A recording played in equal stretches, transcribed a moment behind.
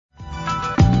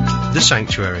The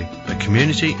Sanctuary, a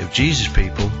community of Jesus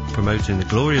people promoting the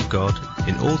glory of God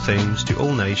in all things to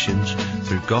all nations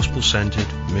through gospel-centered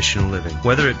missional living.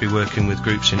 Whether it be working with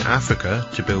groups in Africa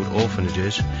to build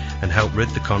orphanages and help rid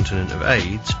the continent of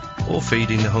AIDS, or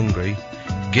feeding the hungry,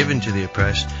 giving to the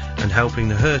oppressed and helping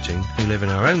the hurting who live in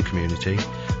our own community,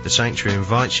 the Sanctuary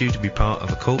invites you to be part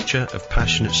of a culture of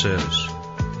passionate service.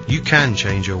 You can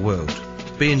change your world.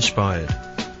 Be inspired.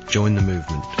 Join the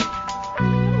movement.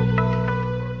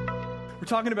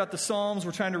 We're talking about the Psalms.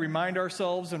 We're trying to remind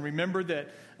ourselves and remember that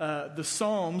the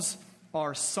Psalms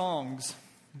are songs.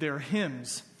 They're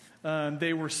hymns.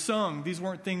 They were sung. These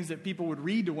weren't things that people would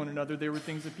read to one another. They were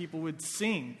things that people would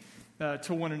sing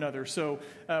to one another. So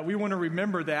we want to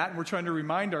remember that, and we're trying to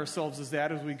remind ourselves of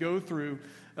that as we go through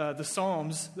the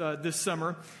Psalms this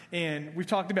summer. And we've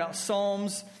talked about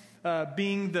Psalms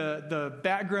being the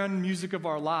background music of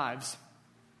our lives.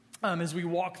 As we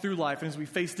walk through life and as we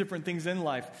face different things in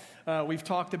life, we've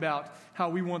talked about how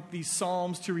we want these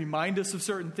Psalms to remind us of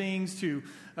certain things, to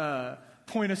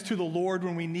point us to the Lord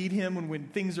when we need Him, when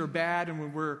things are bad and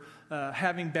when we're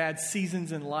having bad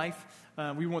seasons in life.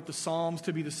 We want the Psalms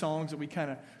to be the songs that we kind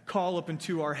of call up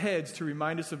into our heads to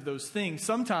remind us of those things.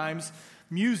 Sometimes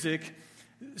music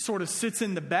sort of sits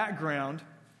in the background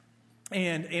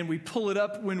and we pull it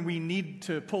up when we need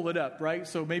to pull it up, right?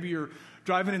 So maybe you're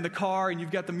driving in the car and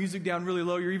you've got the music down really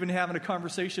low. You're even having a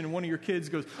conversation and one of your kids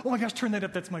goes, "Oh my gosh, turn that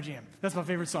up. That's my jam. That's my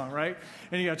favorite song," right?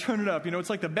 And you got to turn it up. It's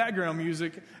like the background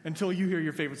music until you hear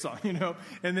your favorite song,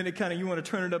 And then you want to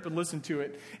turn it up and listen to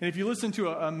it. And if you listen to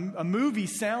a movie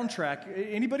soundtrack,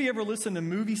 anybody ever listen to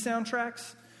movie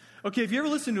soundtracks? Okay, if you ever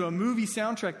listen to a movie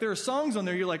soundtrack, there are songs on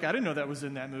there you're like, I didn't know that was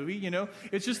in that movie,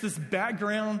 It's just this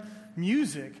background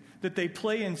music that they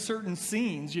play in certain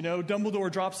scenes,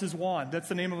 Dumbledore drops his wand. That's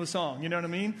the name of a song, you know what I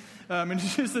mean? And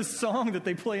it's just this song that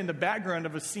they play in the background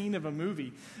of a scene of a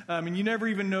movie. And you never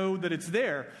even know that it's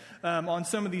there on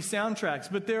some of these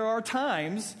soundtracks. But there are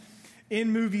times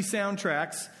in movie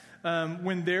soundtracks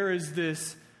when there is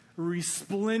this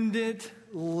resplendent,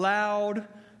 loud,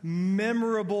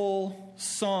 memorable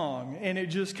song, and it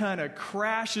just kind of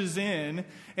crashes in,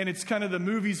 and it's kind of the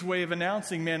movie's way of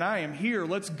announcing, man, I am here,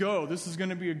 let's go. This is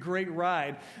going to be a great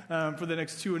ride for the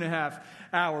next 2.5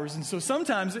 hours. And so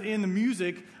sometimes in the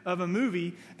music of a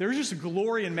movie, there's just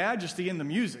glory and majesty in the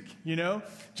music,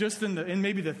 just in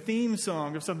maybe the theme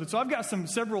song of something. So I've got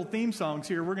several theme songs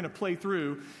here we're going to play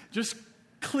through, just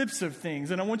clips of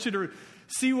things, and I want you to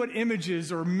see what images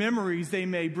or memories they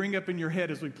may bring up in your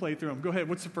head as we play through them. Go ahead.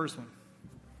 What's the first one?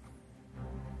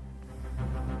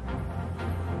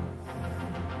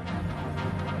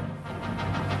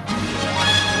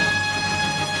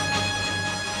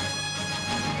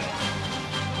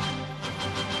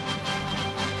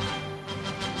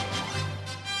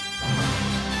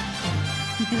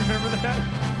 You remember that?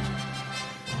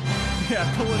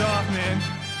 Yeah, pull it off, man.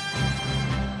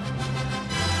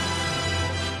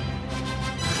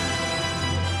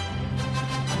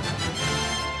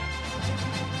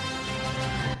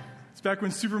 Back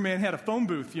when Superman had a phone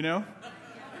booth, He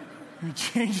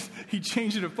changed it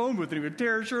to a phone booth, and he would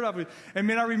tear his shirt off. And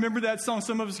man, I remember that song.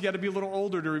 Some of us got to be a little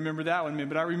older to remember that one, man.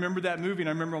 But I remember that movie, and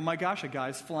I remember, oh my gosh, a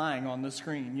guy's flying on the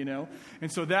screen,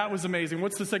 And so that was amazing.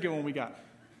 What's the second one we got?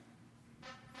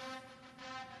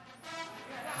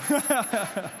 Isn't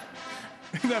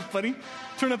that funny?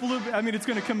 Turn up a little bit. I mean, it's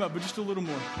going to come up, but just a little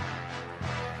more.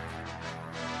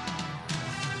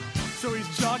 So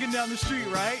he's jogging down the street,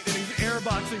 right? And he's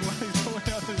airboxing while he's going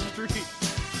down the street.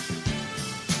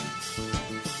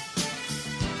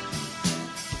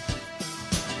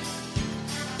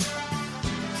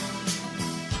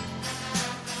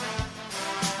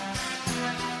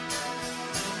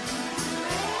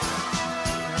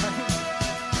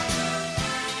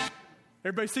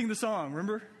 Everybody sing the song,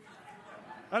 remember?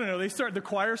 I don't know, the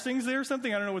choir sings there or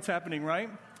something. I don't know what's happening,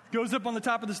 right? Goes up on the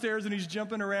top of the stairs and he's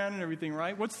jumping around and everything,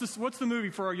 right? What's the movie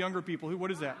for our younger people? What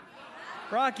is that?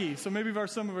 Rocky. So maybe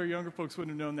some of our younger folks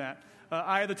wouldn't have known that.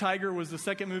 Eye of the Tiger was the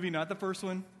second movie, not the first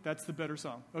one. That's the better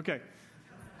song. Okay.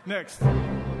 Next.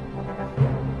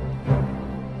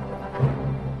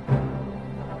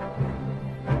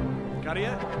 Got it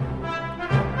yet?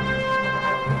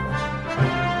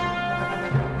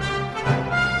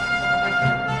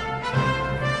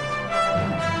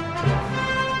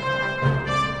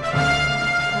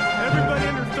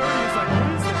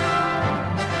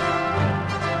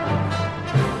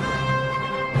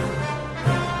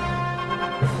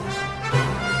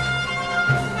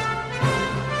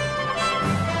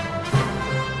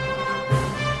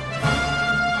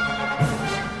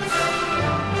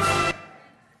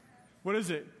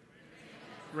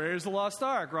 Raiders of the Lost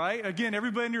Ark, right? Again,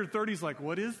 everybody in your 30s like,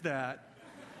 what is that?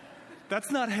 That's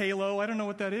not Halo. I don't know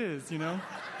what that is, you know?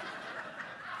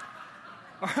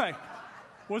 All right.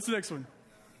 What's the next one?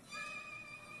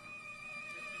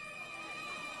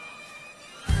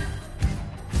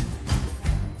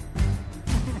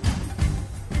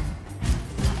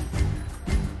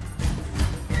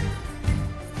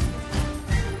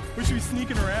 We should be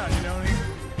sneaking around, you know what I mean?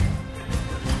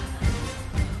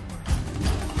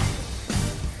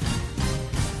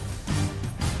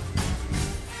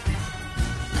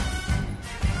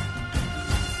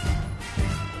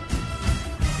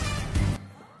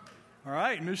 All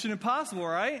right, Mission Impossible,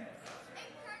 right? Incredible.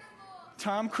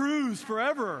 Tom Cruise,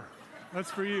 forever. That's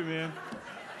for you, man.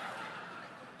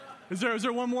 Is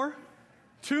there one more?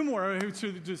 Two more.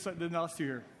 Just the last two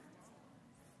here.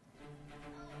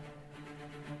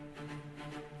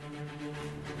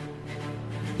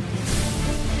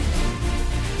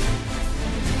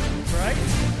 Right?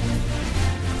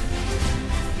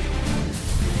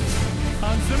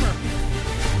 Hans Zimmer.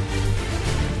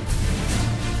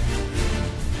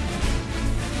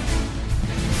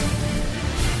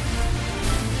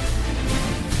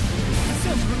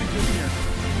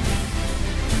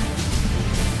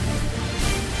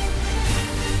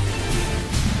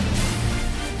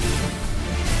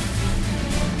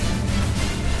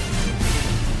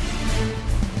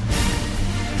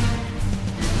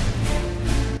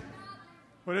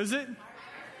 What is it?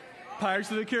 Pirates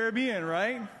of the Caribbean,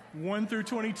 right? 1 through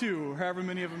 22, or however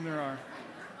many of them there are.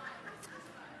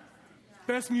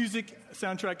 Best music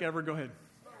soundtrack ever. Go ahead.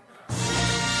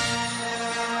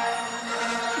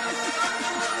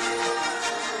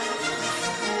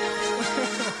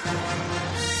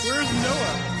 Where's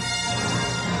Noah?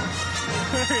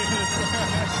 There he is.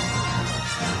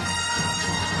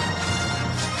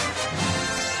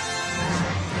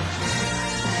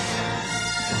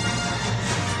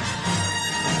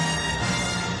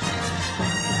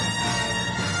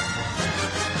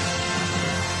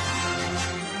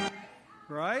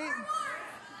 Right?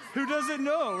 Who doesn't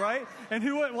know, right? And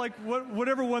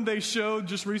whatever one they showed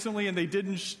just recently, and they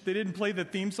didn't play the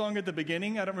theme song at the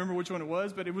beginning. I don't remember which one it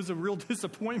was, but it was a real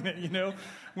disappointment, you know,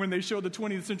 when they showed the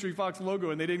 20th Century Fox logo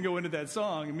and they didn't go into that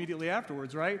song immediately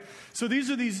afterwards, right? So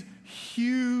these are these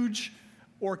huge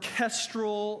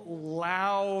orchestral,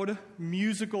 loud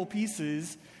musical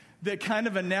pieces that kind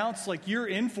of announce like you're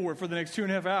in for it for the next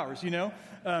 2.5 hours, you know?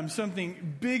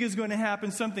 Something big is going to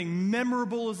happen. Something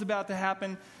memorable is about to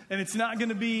happen. And it's not going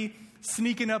to be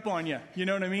sneaking up on you. You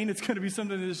know what I mean? It's going to be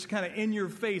something that's kind of in your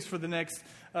face for the next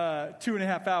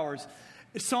 2.5 hours.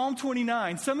 Psalm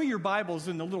 29, some of your Bibles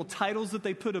and the little titles that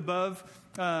they put above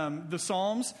the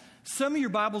Psalms, some of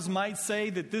your Bibles might say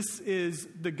that this is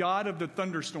the God of the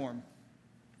thunderstorm.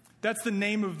 That's the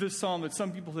name of this psalm that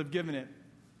some people have given it.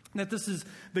 That this is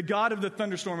the God of the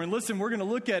thunderstorm. And listen, we're going to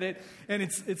look at it, and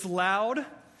it's loud,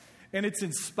 and it's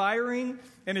inspiring,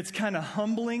 and it's kind of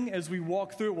humbling as we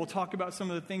walk through it. We'll talk about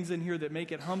some of the things in here that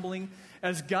make it humbling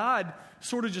as God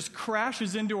sort of just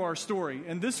crashes into our story.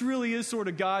 And this really is sort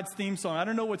of God's theme song. I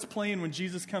don't know what's playing when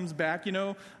Jesus comes back, you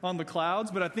know, on the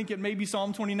clouds, but I think it may be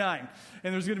Psalm 29.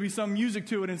 And there's going to be some music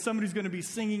to it, and somebody's going to be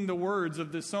singing the words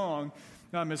of this song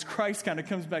as Christ kind of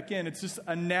comes back in. It's just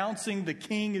announcing the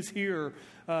King is here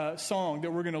song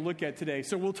that we're going to look at today.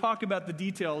 So we'll talk about the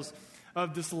details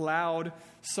of this loud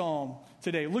psalm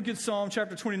today. Look at Psalm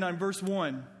chapter 29, verse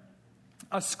 1.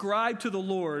 Ascribe to the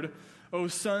Lord, O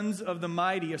sons of the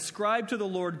mighty. Ascribe to the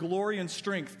Lord glory and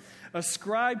strength.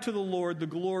 Ascribe to the Lord the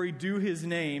glory due his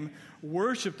name.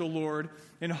 Worship the Lord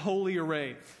in holy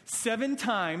array. 7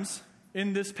 times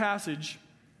in this passage,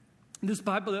 this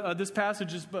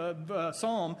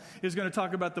psalm is going to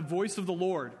talk about the voice of the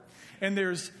Lord. And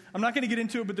I'm not going to get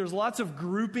into it, but there's lots of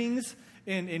groupings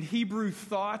in Hebrew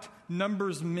thought.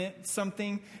 Numbers meant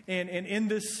something. And in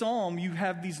this psalm, you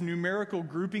have these numerical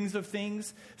groupings of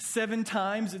things. 7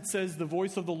 times it says the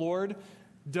voice of the Lord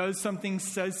does something,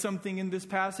 says something in this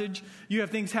passage. You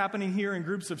have things happening here in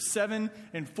groups of 7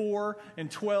 and 4 and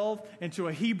 12. And to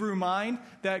a Hebrew mind,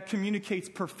 that communicates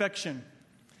perfection.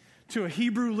 To a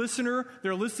Hebrew listener,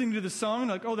 they're listening to the song,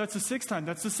 like, oh, that's the 6th time.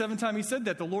 That's the 7th time he said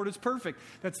that. The Lord is perfect.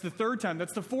 That's the 3rd time.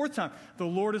 That's the 4th time. The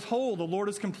Lord is whole. The Lord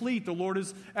is complete. The Lord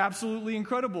is absolutely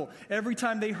incredible. Every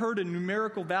time they heard a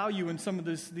numerical value in some of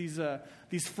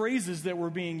these phrases that were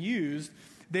being used,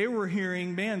 they were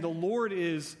hearing, man, the Lord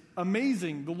is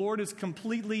amazing. The Lord is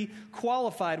completely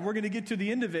qualified. We're going to get to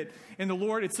the end of it. And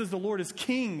it says the Lord is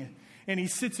king. And he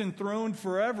sits enthroned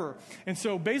forever. And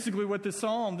so basically what this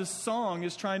song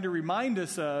is trying to remind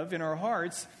us of in our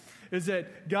hearts is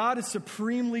that God is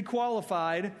supremely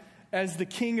qualified as the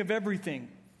king of everything.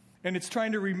 And it's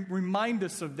trying to remind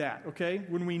us of that, okay,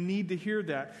 when we need to hear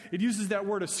that. It uses that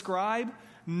word ascribe.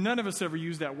 None of us ever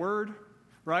use that word,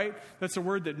 right? That's a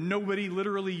word that nobody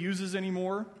literally uses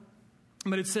anymore.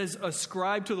 But it says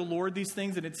ascribe to the Lord these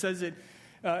things, and it says it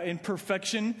in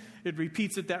perfection. It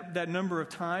repeats it that number of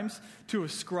times. To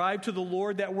ascribe to the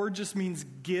Lord, that word just means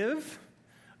give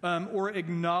or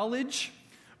acknowledge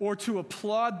or to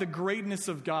applaud the greatness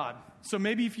of God. So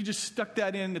maybe if you just stuck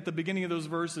that in at the beginning of those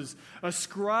verses,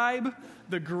 ascribe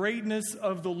the greatness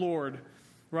of the Lord,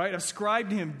 right? Ascribe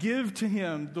to him, give to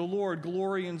him, the Lord,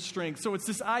 glory and strength. So it's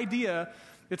this idea,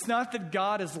 it's not that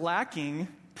God is lacking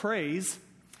praise.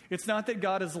 It's not that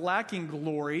God is lacking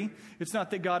glory. It's not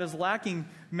that God is lacking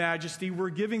majesty. We're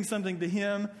giving something to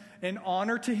him, an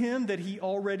honor to him that he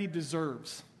already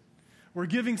deserves. We're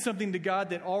giving something to God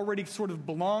that already sort of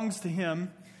belongs to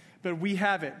him, but we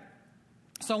have it.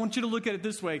 So I want you to look at it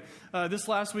this way. This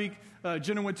last week,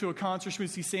 Jenna went to a concert. She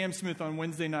went to see Sam Smith on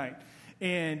Wednesday night.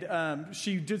 And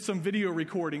she did some video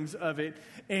recordings of it.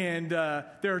 And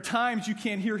there are times you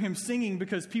can't hear him singing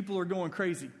because people are going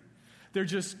crazy. They're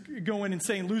just going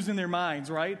insane, losing their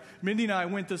minds, right? Mindy and I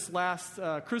went this last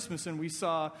Christmas, and we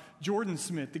saw Jordan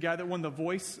Smith, the guy that won The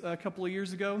Voice a couple of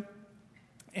years ago.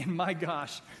 And my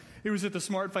gosh, it was at the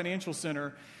Smart Financial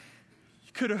Center.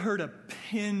 You could have heard a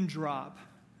pin drop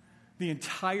the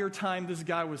entire time this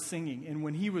guy was singing. And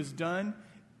when he was done,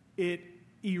 it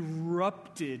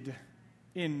erupted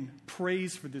in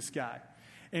praise for this guy.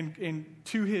 And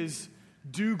to his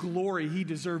due glory, he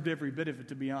deserved every bit of it,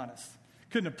 to be honest.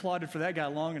 Couldn't have applauded for that guy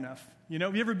long enough. You know,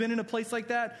 have you ever been in a place like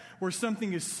that where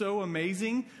something is so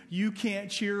amazing, you can't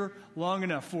cheer long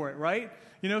enough for it, right?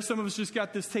 You know, some of us just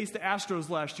got this taste of Astros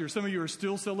last year. Some of you are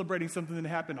still celebrating something that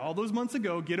happened all those months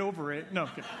ago. Get over it. No,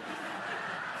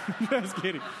 I'm kidding. Just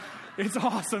kidding. It's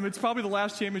awesome. It's probably the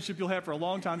last championship you'll have for a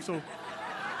long time, so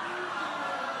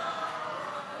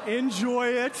enjoy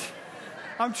it.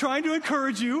 I'm trying to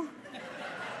encourage you.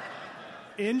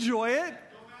 Enjoy it.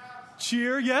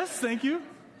 Cheer. Yes, thank you.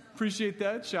 Appreciate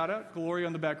that. Shout out. Glory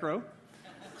on the back row.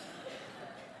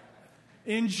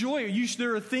 Enjoy it.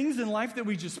 There are things in life that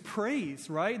we just praise,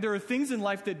 right? There are things in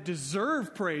life that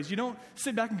deserve praise. You don't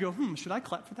sit back and go, should I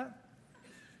clap for that?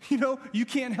 You know, you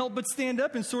can't help but stand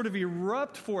up and sort of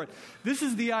erupt for it. This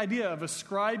is the idea of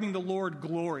ascribing the Lord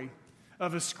glory,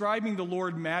 of ascribing the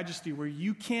Lord majesty, where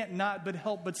you can't not but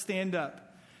help but stand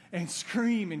up and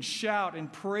scream and shout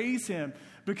and praise him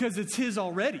because it's his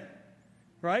already,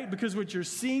 right? Because what you're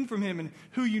seeing from him and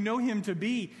who you know him to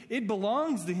be, it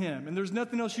belongs to him. And there's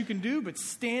nothing else you can do but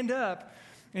stand up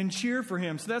and cheer for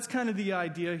him. So that's kind of the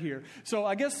idea here. So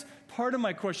I guess part of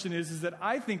my question is that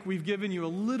I think we've given you a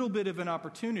little bit of an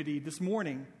opportunity this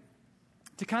morning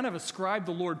to kind of ascribe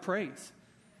the Lord praise,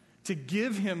 to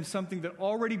give him something that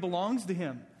already belongs to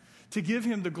him, to give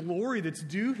him the glory that's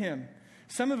due him.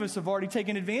 Some of us have already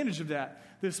taken advantage of that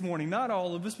this morning. Not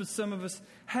all of us, but some of us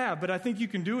have. But I think you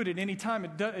can do it at any time.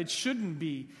 It shouldn't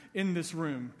be in this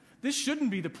room. This shouldn't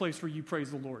be the place where you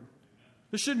praise the Lord.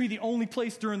 This shouldn't be the only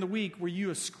place during the week where you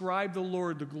ascribe the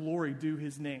Lord the glory due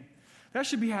his name. That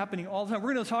should be happening all the time.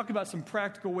 We're going to talk about some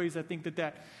practical ways I think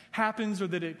that happens, or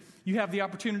that you have the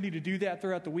opportunity to do that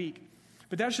throughout the week.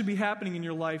 But that should be happening in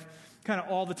your life kind of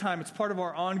all the time. It's part of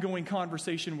our ongoing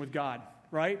conversation with God,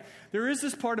 right? There is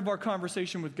this part of our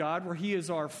conversation with God where he is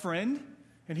our friend,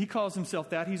 and he calls himself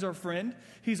that. He's our friend.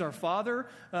 He's our Father.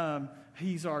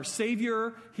 He's our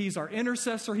Savior. He's our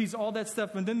intercessor. He's all that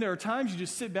stuff. And then there are times you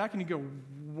just sit back and you go,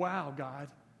 wow, God.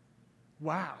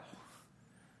 Wow.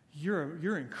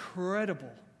 You're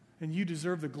incredible. And you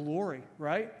deserve the glory,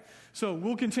 right? So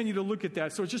we'll continue to look at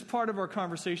that. So it's just part of our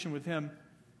conversation with him.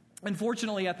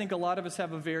 Unfortunately, I think a lot of us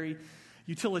have a very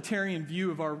utilitarian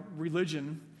view of our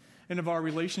religion and of our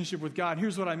relationship with God.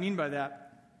 Here's what I mean by that.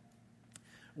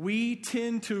 We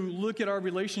tend to look at our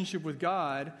relationship with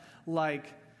God like,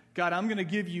 God, I'm going to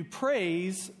give you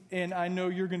praise, and I know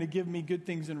you're going to give me good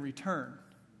things in return.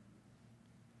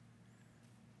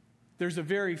 There's a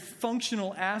very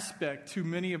functional aspect to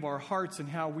many of our hearts and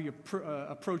how we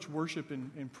approach worship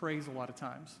and praise a lot of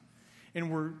times.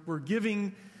 And we're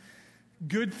giving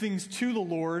good things to the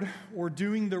Lord or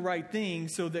doing the right thing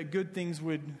so that good things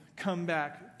would come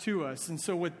back to us. And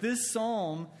so what this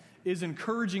psalm is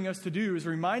encouraging us to do, is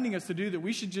reminding us to do, that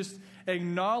we should just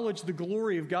acknowledge the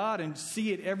glory of God and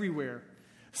see it everywhere.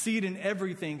 See it in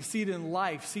everything. See it in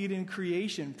life. See it in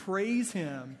creation. Praise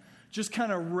him. Just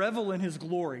kind of revel in his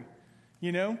glory.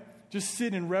 You know? Just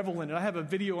sit and revel in it. I have a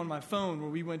video on my phone where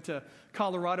we went to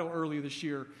Colorado earlier this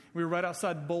year. We were right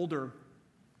outside Boulder.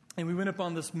 And we went up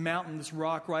on this mountain, this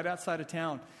rock right outside of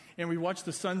town. And we watched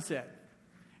the sunset.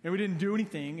 And we didn't do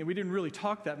anything. And we didn't really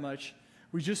talk that much.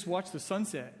 we just watched the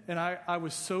sunset, and I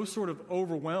was so sort of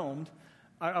overwhelmed.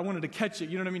 I wanted to catch it.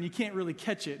 You know what I mean? You can't really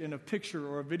catch it in a picture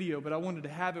or a video, but I wanted to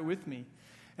have it with me.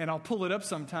 And I'll pull it up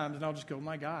sometimes, and I'll just go,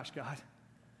 my gosh, God,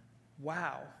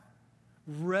 wow.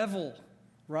 Revel,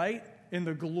 right, in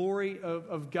the glory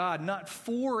of God, not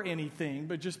for anything,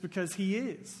 but just because he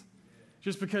is,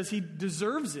 just because he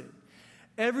deserves it.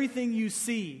 Everything you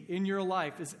see in your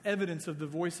life is evidence of the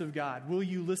voice of God. Will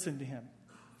you listen to him?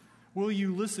 Will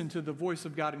you listen to the voice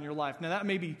of God in your life? Now, that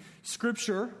may be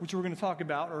scripture, which we're going to talk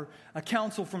about, or a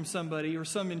counsel from somebody, or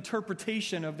some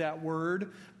interpretation of that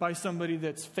word by somebody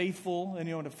that's faithful, and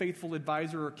a faithful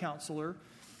advisor or counselor.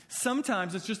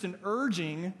 Sometimes it's just an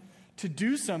urging to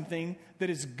do something that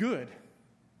is good.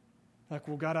 Like,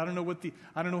 well, God, I don't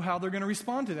know how they're going to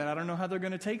respond to that. I don't know how they're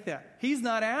going to take that. He's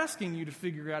not asking you to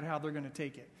figure out how they're going to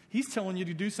take it. He's telling you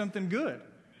to do something good.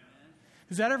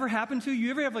 Does that ever happen to you?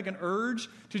 You ever have like an urge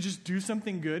to just do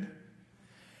something good?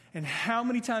 And how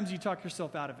many times do you talk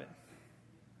yourself out of it?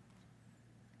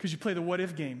 Because you play the what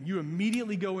if game. You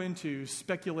immediately go into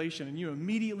speculation, and you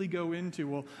immediately go into,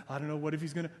 well, I don't know,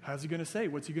 how's he going to say?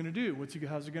 What's he going to do?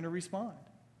 How's he going to respond?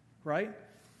 Right?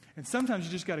 And sometimes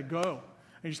you just got to go.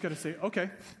 And you just got to say, okay,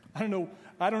 I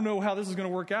don't know how this is going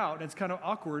to work out. And it's kind of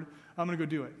awkward. I'm going to go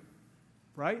do it.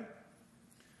 Right?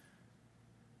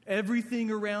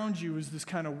 Everything around you is this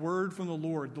kind of word from the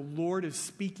Lord. The Lord is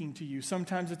speaking to you.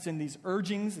 Sometimes it's in these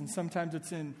urgings, and sometimes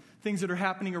it's in things that are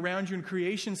happening around you in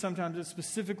creation. Sometimes it's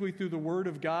specifically through the word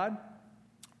of God.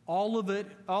 All of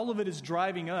it is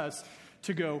driving us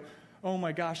to go, oh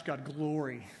my gosh, God,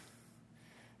 glory.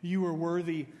 You are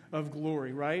worthy of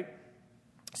glory, right?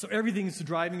 So everything is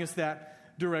driving us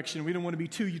that direction. We don't want to be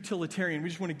too utilitarian. We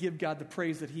just want to give God the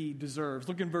praise that he deserves.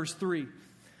 Look in verse 3.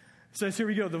 It says, here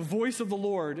we go. The voice of the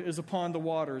Lord is upon the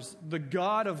waters. The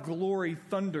God of glory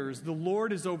thunders. The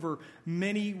Lord is over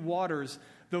many waters.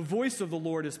 The voice of the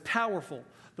Lord is powerful.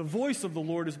 The voice of the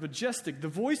Lord is majestic. The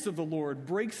voice of the Lord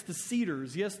breaks the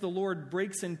cedars. Yes, the Lord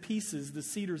breaks in pieces the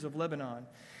cedars of Lebanon.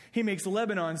 He makes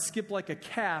Lebanon skip like a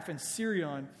calf and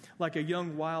Sirion like a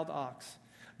young wild ox.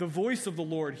 The voice of the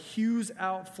Lord hews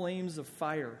out flames of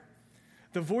fire.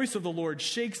 The voice of the Lord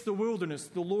shakes the wilderness.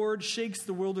 The Lord shakes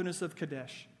the wilderness of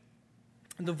Kadesh.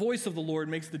 And the voice of the Lord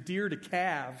makes the deer to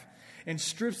calve and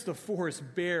strips the forest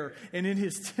bare. And in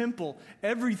his temple,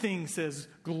 everything says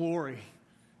glory.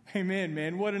 Amen,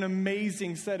 man. What an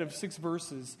amazing set of 6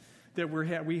 verses that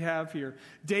we have here.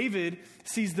 David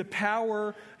sees the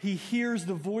power. He hears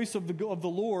the voice of the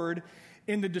Lord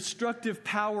in the destructive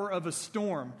power of a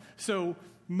storm. So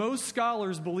most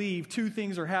scholars believe 2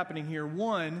 things are happening here.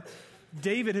 One,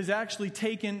 David has actually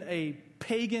taken a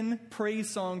pagan praise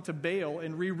song to Baal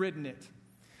and rewritten it.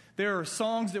 There are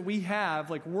songs that we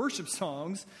have, like worship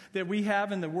songs, that we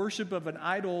have in the worship of an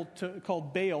idol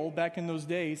called Baal back in those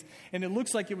days. And it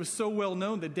looks like it was so well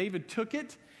known that David took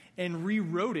it and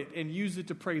rewrote it and used it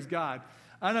to praise God.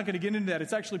 I'm not going to get into that.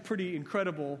 It's actually pretty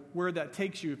incredible where that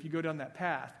takes you if you go down that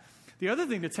path. The other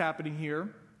thing that's happening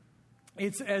here,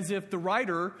 it's as if the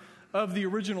writer of the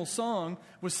original song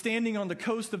was standing on the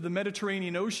coast of the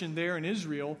Mediterranean Ocean there in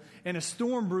Israel, and a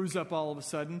storm brews up all of a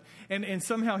sudden, and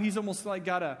somehow he's almost like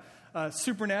got a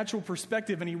supernatural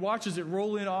perspective, and he watches it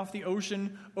roll in off the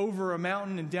ocean over a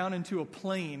mountain and down into a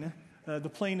plain, the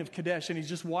plain of Kadesh, and he's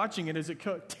just watching it as it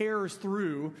tears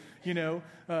through,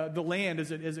 the land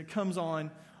as it comes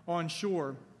on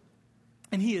shore.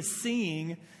 And he is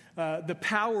seeing the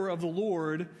power of the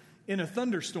Lord in a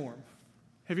thunderstorm.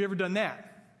 Have you ever done that?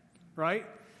 Right?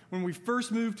 When we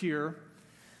first moved here,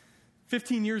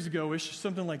 15 years ago-ish,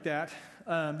 something like that,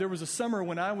 there was a summer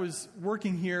when I was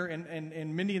working here,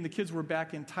 and Mindy and the kids were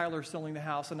back in Tyler selling the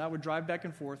house, and I would drive back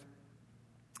and forth.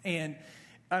 And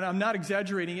I'm not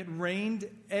exaggerating, it rained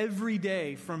every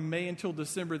day from May until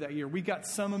December that year. We got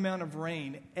some amount of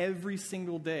rain every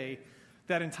single day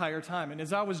that entire time. And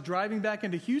as I was driving back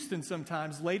into Houston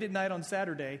sometimes, late at night on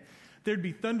Saturday, there'd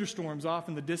be thunderstorms off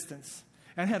in the distance.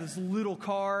 And I had this little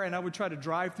car, and I would try to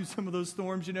drive through some of those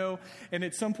storms, and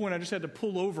at some point I just had to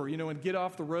pull over, and get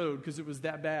off the road because it was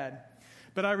that bad.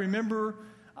 But I remember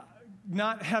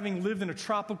not having lived in a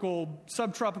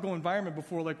subtropical environment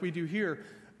before like we do here,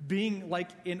 being like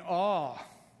in awe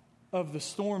of the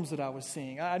storms that I was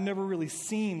seeing. I'd never really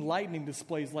seen lightning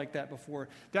displays like that before.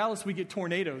 Dallas, we get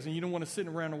tornadoes, and you don't want to sit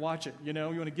around and watch it, you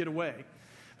want to get away.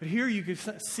 But here you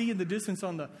could see in the distance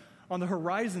on the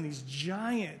horizon these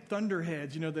giant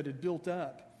thunderheads, that had built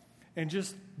up, and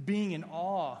just being in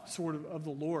awe sort of the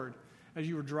Lord as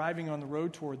you were driving on the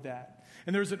road toward that.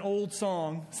 And there's an old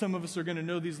song, some of us are going to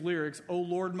know these lyrics, "O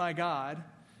Lord my God,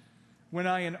 when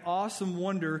I in awesome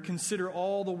wonder consider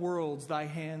all the worlds thy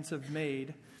hands have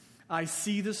made, I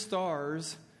see the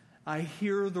stars. I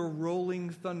hear the rolling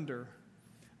thunder.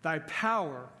 Thy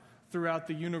power throughout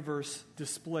the universe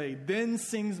displayed. Then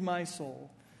sings my soul,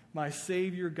 my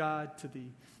Savior God, to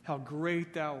thee. How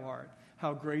great thou art.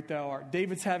 How great thou art.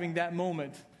 David's having that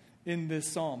moment in this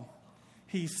psalm.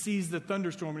 He sees the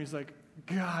thunderstorm and he's like,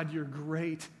 God, you're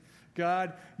great.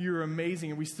 God, you're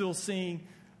amazing. And we still sing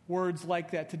words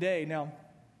like that today. Now,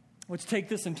 let's take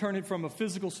this and turn it from a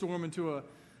physical storm into a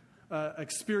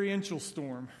experiential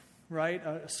storm, right?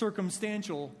 A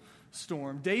circumstantial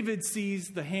storm. David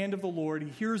sees the hand of the Lord. He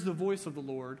hears the voice of the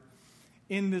Lord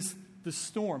in this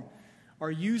storm.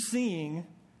 Are you seeing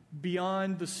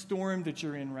beyond the storm that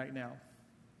you're in right now?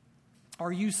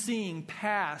 Are you seeing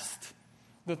past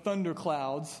the thunder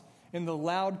clouds and the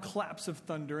loud claps of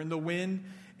thunder and the wind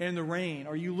and the rain?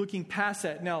 Are you looking past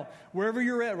that? Now, wherever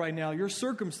you're at right now, your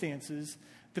circumstances,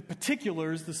 the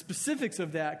particulars, the specifics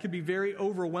of that could be very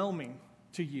overwhelming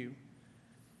to you.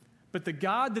 But the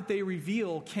God that they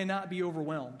reveal cannot be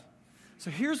overwhelmed. So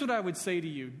here's what I would say to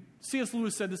you. C.S.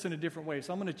 Lewis said this in a different way,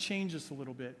 so I'm going to change this a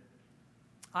little bit.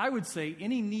 I would say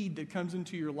any need that comes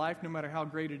into your life, no matter how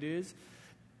great it is,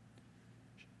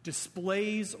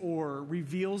 displays or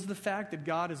reveals the fact that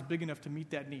God is big enough to meet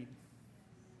that need.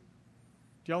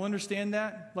 Do y'all understand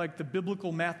that? Like the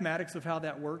biblical mathematics of how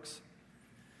that works?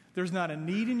 There's not a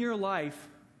need in your life,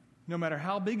 no matter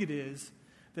how big it is,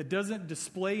 that doesn't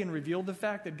display and reveal the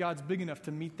fact that God's big enough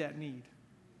to meet that need.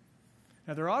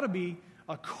 Now, there ought to be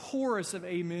a chorus of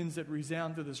amens that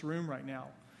resound through this room right now,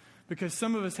 because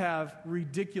some of us have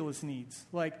ridiculous needs,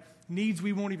 like needs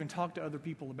we won't even talk to other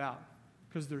people about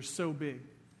because they're so big.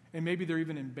 And maybe they're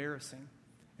even embarrassing,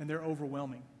 and they're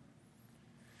overwhelming.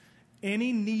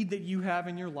 Any need that you have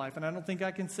in your life, and I don't think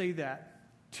I can say that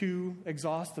too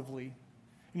exhaustively,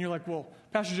 and you're like, well,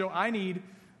 Pastor Joe, I need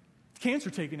cancer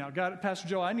taken out. God, Pastor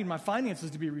Joe, I need my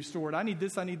finances to be restored. I need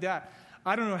this, I need that.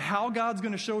 I don't know how God's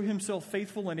going to show himself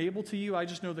faithful and able to you. I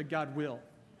just know that God will.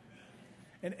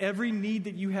 And every need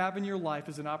that you have in your life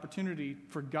is an opportunity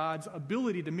for God's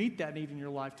ability to meet that need in your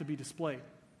life to be displayed.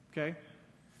 Okay?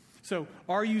 So,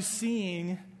 are you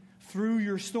seeing through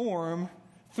your storm,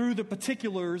 through the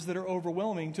particulars that are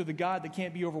overwhelming, to the God that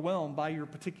can't be overwhelmed by your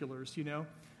particulars,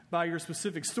 by your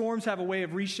specifics? Storms have a way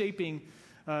of reshaping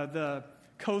the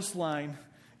coastline,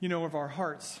 of our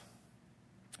hearts.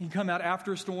 You come out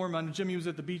after a storm. I know Jimmy was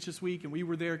at the beach this week, and we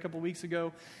were there a couple of weeks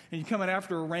ago. And you come out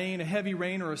after a heavy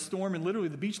rain or a storm, and literally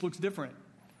the beach looks different.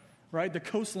 Right? The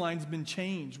coastline's been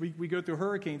changed. We go through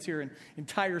hurricanes here, and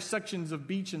entire sections of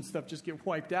beach and stuff just get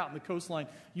wiped out. And the coastline,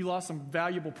 you lost some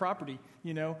valuable property,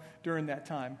 during that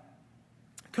time.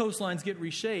 Coastlines get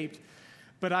reshaped,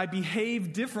 but I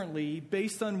behave differently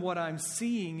based on what I'm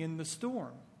seeing in the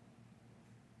storm.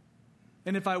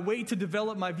 And if I wait to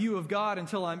develop my view of God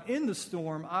until I'm in the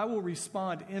storm, I will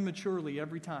respond immaturely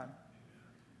every time.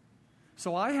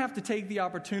 So I have to take the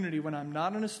opportunity when I'm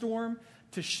not in a storm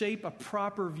to shape a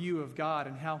proper view of God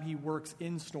and how he works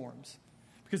in storms.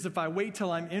 Because if I wait till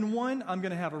I'm in one, I'm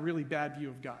going to have a really bad view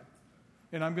of God.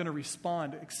 And I'm going to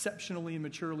respond exceptionally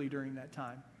immaturely during that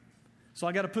time. So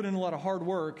I got to put in a lot of hard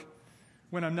work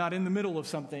when I'm not in the middle of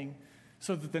something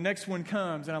so that the next one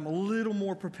comes and I'm a little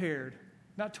more prepared.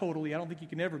 Not totally, I don't think you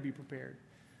can ever be prepared.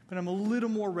 But I'm a little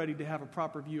more ready to have a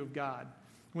proper view of God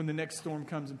when the next storm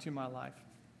comes into my life.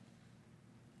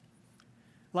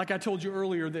 Like I told you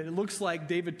earlier, that it looks like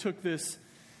David took this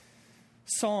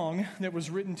song that was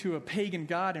written to a pagan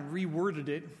god and reworded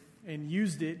it and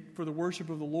used it for the worship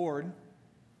of the Lord.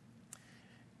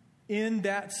 In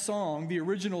that song, the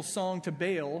original song to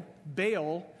Baal,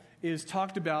 Baal is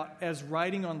talked about as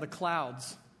riding on the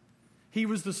clouds. He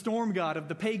was the storm god of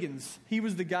the pagans. He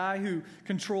was the guy who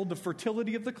controlled the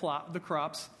fertility of the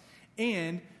crops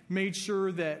and made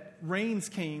sure that rains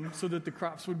came so that the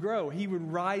crops would grow. He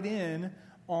would ride in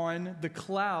on the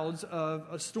clouds of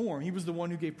a storm. He was the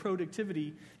one who gave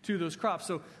productivity to those crops.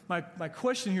 So my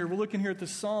question here, we're looking here at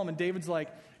this psalm, and David's like,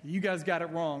 you guys got it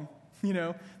wrong.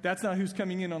 That's not who's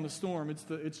coming in on the storm.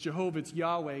 It's Jehovah, it's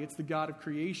Yahweh, it's the God of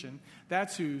creation.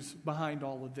 That's who's behind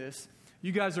all of this.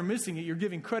 You guys are missing it. You're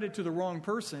giving credit to the wrong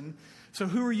person. So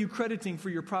who are you crediting for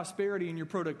your prosperity and your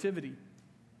productivity?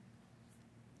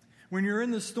 When you're in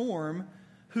the storm,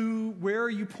 where are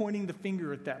you pointing the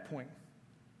finger at that point?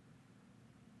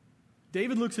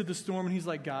 David looks at the storm and he's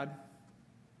like, God.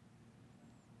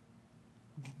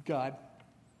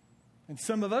 And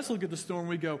some of us look at the storm and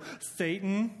we go,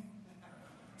 Satan.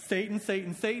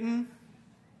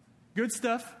 Good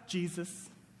stuff, Jesus.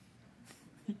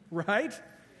 Right?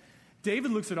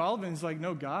 David looks at all of it and he's like,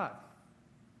 no, God.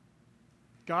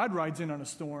 God rides in on a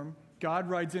storm. God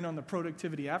rides in on the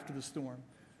productivity after the storm.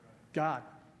 God.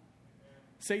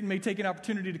 Satan may take an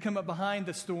opportunity to come up behind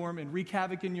the storm and wreak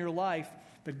havoc in your life,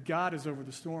 but God is over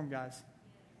the storm, guys.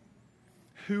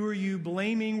 Who are you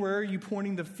blaming? Where are you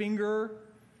pointing the finger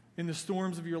in the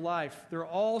storms of your life? There are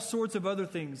all sorts of other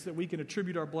things that we can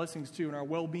attribute our blessings to and our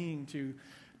well-being to.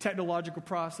 Technological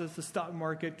process, the stock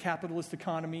market, capitalist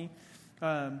economy,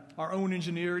 our own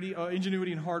ingenuity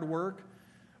and hard work.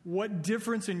 What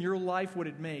difference in your life would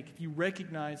it make if you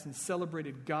recognized and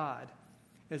celebrated God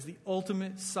as the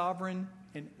ultimate sovereign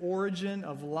and origin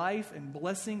of life and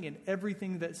blessing and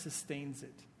everything that sustains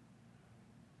it?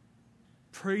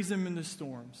 Praise Him in the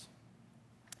storms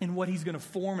and what He's going to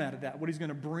form out of that, what He's going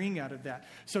to bring out of that.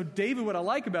 So David, what I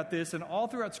like about this, and all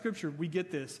throughout Scripture we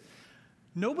get this,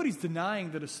 nobody's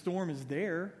denying that a storm is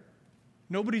there.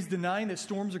 Nobody's denying that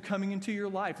storms are coming into your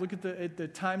life. Look at the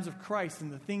times of Christ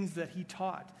and the things that He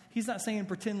taught. He's not saying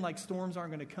pretend like storms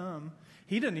aren't going to come.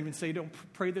 He doesn't even say don't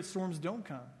pray that storms don't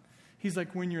come. He's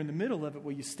like, when you're in the middle of it,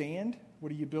 will you stand?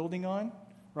 What are you building on?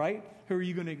 Right? Who are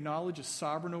you going to acknowledge as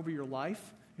sovereign over your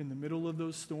life in the middle of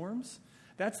those storms?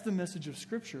 That's the message of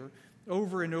Scripture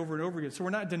over and over and over again. So we're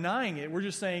not denying it. We're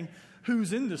just saying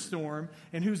who's in the storm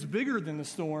and who's bigger than the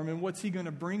storm and what's He going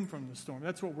to bring from the storm.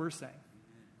 That's what we're saying,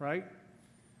 right?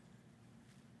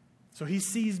 So He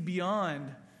sees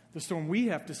beyond the storm. We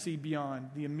have to see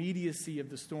beyond the immediacy of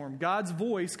the storm. God's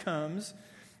voice comes,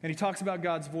 and He talks about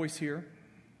God's voice here.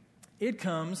 It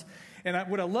comes, and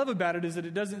what I love about it is that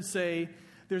it doesn't say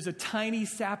there's a tiny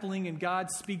sapling and God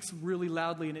speaks really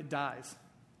loudly and it dies.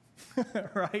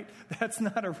 Right? That's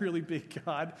not a really big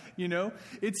God, you know?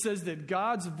 It says that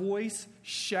God's voice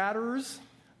shatters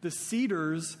the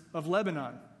cedars of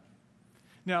Lebanon.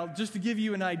 Now, just to give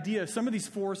you an idea, some of these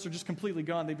forests are just completely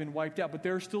gone. They've been wiped out, but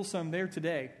there are still some there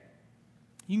today.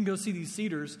 You can go see these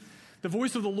cedars. The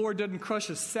voice of the Lord doesn't crush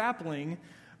a sapling,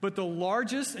 but the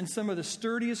largest and some of the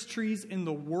sturdiest trees in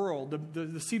the world,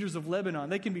 the cedars of Lebanon,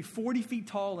 they can be 40 feet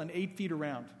tall and 8 feet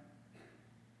around.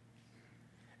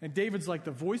 And David's like,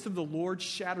 the voice of the Lord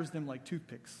shatters them like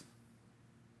toothpicks.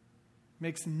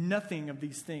 Makes nothing of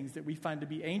these things that we find to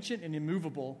be ancient and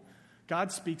immovable.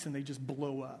 God speaks and they just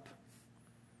blow up.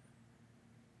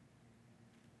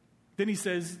 Then he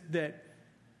says that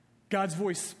God's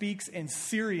voice speaks, and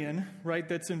Syrian, right,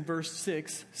 that's in verse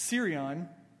 6, Syrian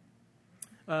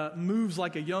moves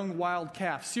like a young wild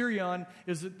calf. Syrian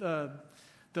is the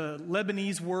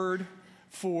Lebanese word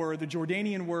for the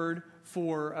Jordanian word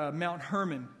for Mount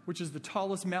Hermon, which is the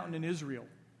tallest mountain in Israel.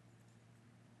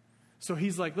 So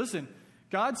he's like, listen,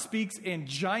 God speaks and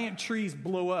giant trees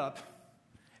blow up,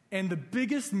 and the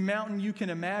biggest mountain you can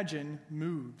imagine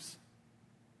moves.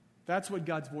 That's what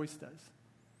God's voice does.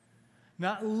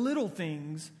 Not little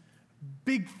things,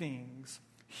 big things,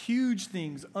 huge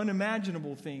things,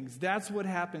 unimaginable things. That's what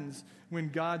happens when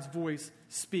God's voice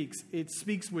speaks. It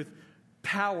speaks with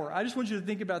power. I just want you to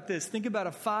think about this. Think about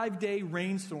a 5-day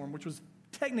rainstorm, which was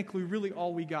technically really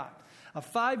all we got. A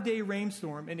 5-day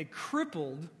rainstorm, and it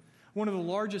crippled one of the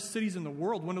largest cities in the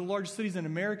world, one of the largest cities in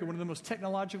America, one of the most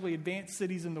technologically advanced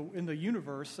cities in the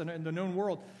universe and in the known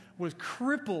world, was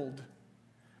crippled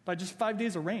by just 5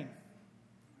 days of rain.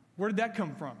 Where did that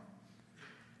come from?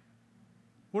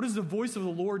 What does the voice of the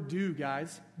Lord do,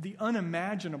 guys? The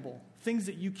unimaginable, things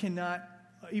that you cannot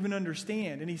even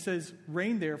understand. And He says,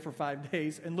 rain there for 5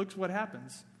 days, and look what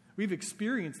happens. We've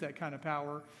experienced that kind of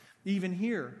power even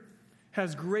here.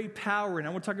 Has great power. And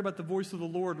I want to talk about the voice of the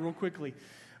Lord real quickly.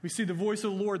 We see the voice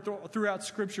of the Lord throughout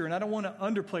Scripture, and I don't want to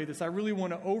underplay this. I really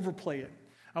want to overplay it.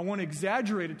 I want to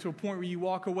exaggerate it to a point where you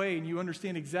walk away and you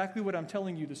understand exactly what I'm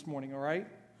telling you this morning, all right?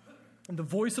 And the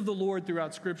voice of the Lord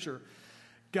throughout Scripture.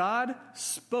 God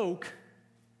spoke.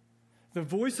 The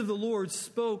voice of the Lord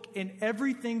spoke, and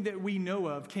everything that we know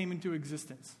of came into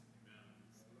existence.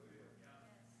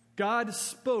 God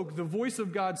spoke. The voice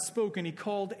of God spoke, and He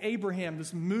called Abraham,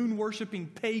 this moon-worshiping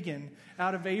pagan,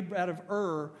 out of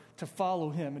Ur to follow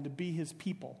Him and to be His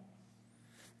people.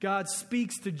 God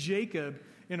speaks to Jacob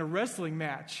in a wrestling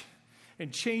match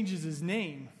and changes his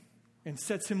name and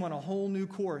sets him on a whole new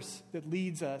course that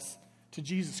leads us to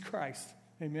Jesus Christ.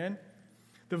 Amen?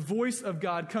 The voice of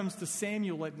God comes to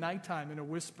Samuel at nighttime in a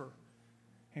whisper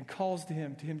and calls to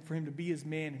him for him to be His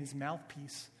man and His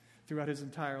mouthpiece throughout his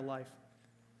entire life.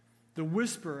 The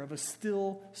whisper of a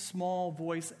still, small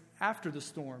voice after the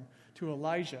storm to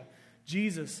Elijah.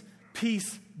 Jesus,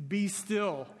 peace, be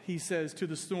still, He says to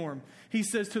the storm. He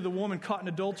says to the woman caught in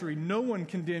adultery, no one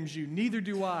condemns you, neither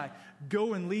do I.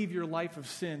 Go and leave your life of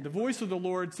sin. The voice of the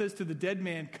Lord says to the dead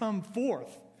man, come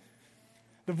forth.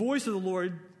 The voice of the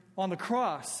Lord on the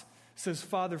cross says,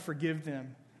 Father, forgive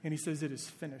them. And He says, it is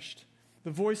finished.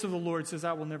 The voice of the Lord says,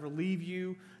 I will never leave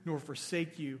you nor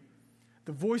forsake you.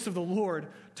 The voice of the Lord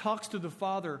talks to the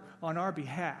Father on our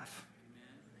behalf.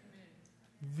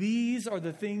 These are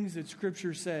the things that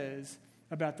Scripture says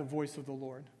about the voice of the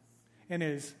Lord. And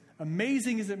as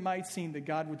amazing as it might seem that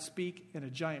God would speak and a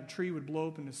giant tree would blow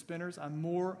up into splinters, I'm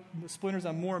more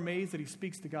amazed that he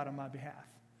speaks to God on my behalf.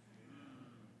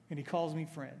 And he calls me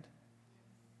friend.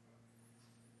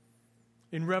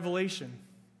 In Revelation,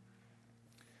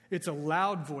 it's a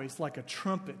loud voice like a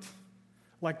trumpet,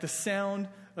 like the sound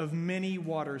of many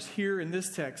waters. Here in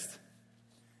this text,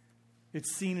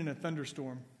 it's seen in a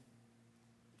thunderstorm.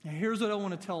 And here's what I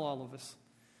want to tell all of us.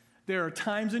 There are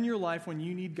times in your life when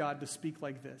you need God to speak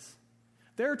like this.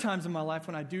 There are times in my life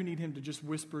when I do need him to just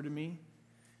whisper to me,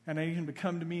 and I need him to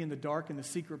come to me in the dark, in the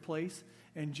secret place,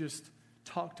 and just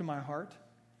talk to my heart.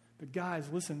 But guys,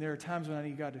 listen, there are times when I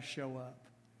need God to show up.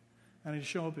 I need to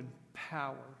show up in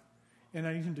power. And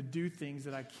I need him to do things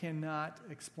that I cannot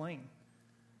explain.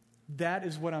 That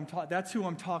is what that's who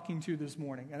I'm talking to this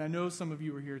morning. And I know some of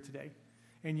you are here today.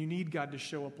 And you need God to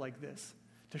show up like this.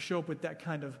 To show up with that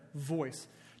kind of voice.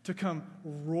 To come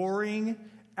roaring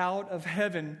out of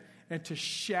heaven and to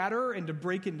shatter and to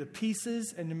break into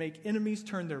pieces and to make enemies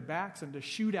turn their backs and to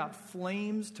shoot out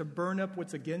flames, to burn up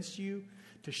what's against you,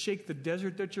 to shake the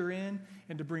desert that you're in,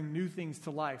 and to bring new things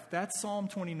to life. That's Psalm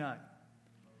 29.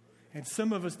 And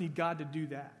some of us need God to do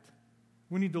that.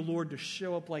 We need the Lord to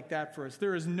show up like that for us.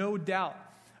 There is no doubt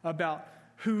about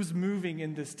who's moving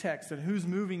in this text and who's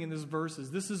moving in these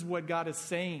verses. This is what God is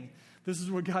saying. This is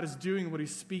what God is doing, what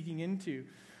he's speaking into.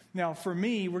 Now, for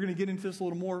me, we're going to get into this a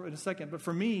little more in a second, but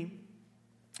for me,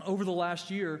 over the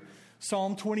last year,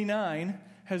 Psalm 29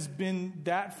 has been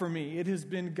that for me. It has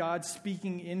been God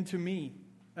speaking into me.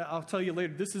 I'll tell you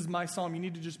later, this is my psalm. You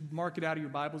need to just mark it out of your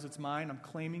Bibles. It's mine. I'm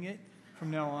claiming it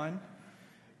from now on.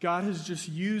 God has just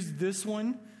used this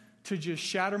one to just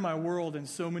shatter my world in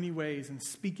so many ways and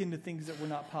speak into things that were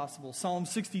not possible. Psalm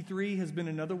 63 has been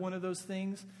another one of those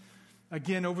things.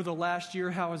 Again, over the last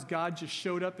year, how has God just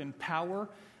showed up in power?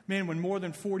 Man, when more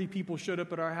than 40 people showed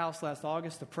up at our house last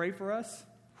August to pray for us,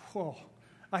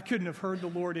 I couldn't have heard the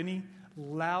Lord any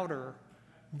louder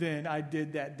than I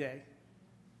did that day.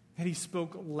 And he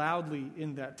spoke loudly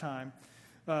in that time.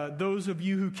 Those of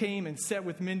you who came and sat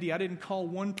with Mindy, I didn't call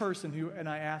one person and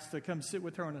I asked to come sit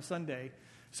with her on a Sunday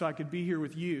so I could be here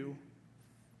with you.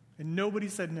 And nobody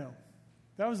said no.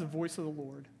 That was the voice of the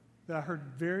Lord that I heard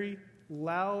very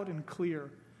loud and clear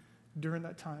during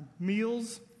that time.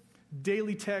 Meals,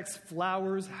 daily texts,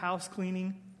 flowers, house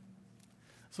cleaning.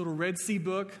 This little Red Sea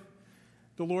book.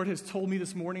 The Lord has told me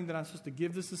this morning that I'm supposed to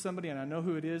give this to somebody, and I know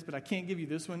who it is, but I can't give you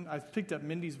this one. I picked up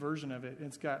Mindy's version of it, and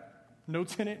it's got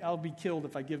notes in it. I'll be killed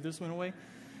if I give this one away.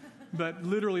 But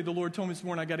literally, the Lord told me this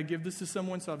morning, I got to give this to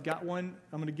someone, so I've got one.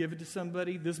 I'm going to give it to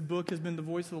somebody. This book has been the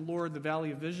voice of the Lord. The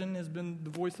Valley of Vision has been the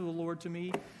voice of the Lord to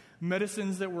me.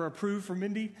 Medicines that were approved for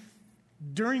Mindy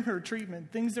during her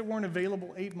treatment, things that weren't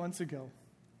available 8 months ago,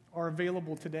 are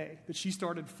available today, that she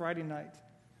started Friday night.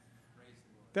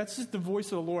 That's just the voice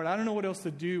of the Lord. I don't know what else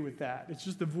to do with that. It's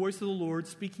just the voice of the Lord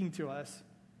speaking to us.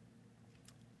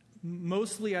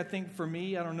 Mostly, I think, for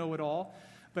me, I don't know it all,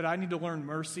 but I need to learn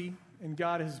mercy, and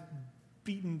God has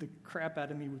beaten the crap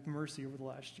out of me with mercy over the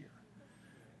last year.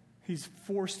 He's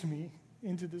forced me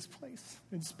into this place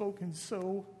and spoken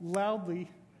so loudly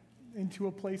into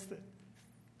a place that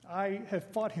I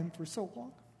have fought him for so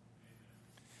long.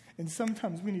 And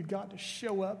sometimes we need God to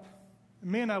show up.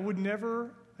 Man, I would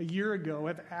never a year ago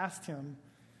have asked him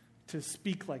to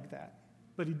speak like that,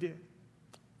 but he did.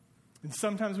 And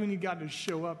sometimes we need God to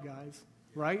show up, guys,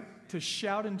 right? To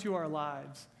shout into our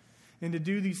lives and to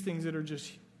do these things that are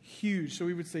just huge. So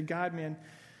we would say, God, man,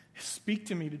 speak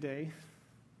to me today.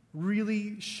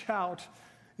 Really shout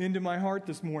into my heart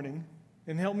this morning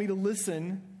and help me to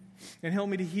listen and help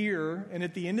me to hear. And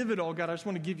at the end of it all, God, I just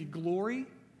want to give you glory.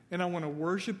 And I want to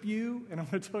worship you, and I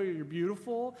want to tell you you're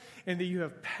beautiful, and that you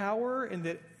have power, and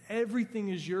that everything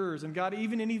is yours. And God,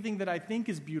 even anything that I think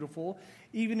is beautiful,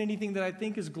 even anything that I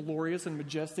think is glorious and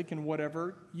majestic and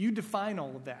whatever, you define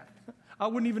all of that. I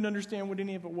wouldn't even understand what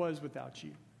any of it was without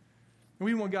you. And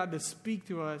we want God to speak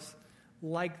to us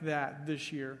like that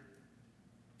this year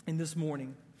and this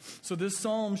morning. So this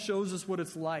psalm shows us what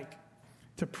it's like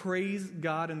to praise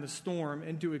God in the storm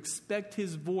and to expect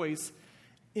his voice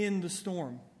in the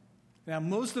storm. Now,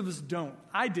 most of us don't.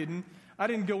 I didn't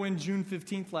go in June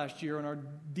 15th last year on our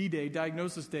D-Day,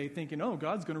 Diagnosis Day, thinking, oh,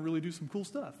 God's going to really do some cool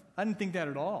stuff. I didn't think that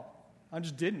at all. I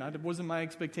just didn't. It wasn't my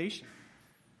expectation.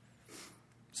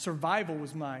 Survival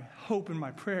was my hope and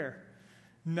my prayer,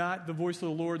 not the voice of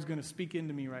the Lord's going to speak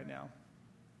into me right now.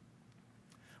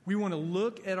 We want to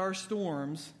look at our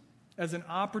storms as an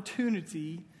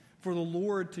opportunity for the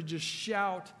Lord to just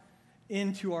shout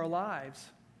into our lives,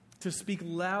 to speak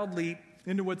loudly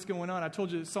into what's going on. I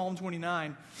told you that Psalm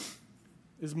 29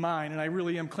 is mine, and I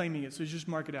really am claiming it, so just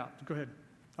mark it out. Go ahead.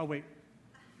 I'll wait.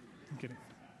 I'm kidding.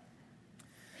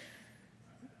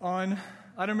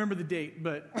 I don't remember the date,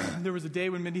 but there was a day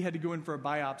when Mindy had to go in for a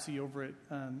biopsy over at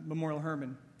Memorial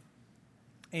Hermann.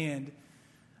 And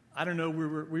I don't know,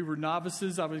 we were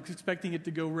novices. I was expecting it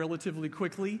to go relatively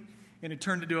quickly, and it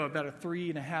turned into about a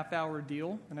 3.5-hour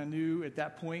deal. And I knew at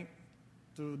that point,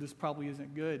 so this probably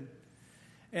isn't good.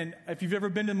 And if you've ever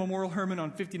been to Memorial Hermann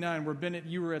on 59, where Bennett,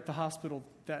 you were at the hospital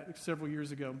several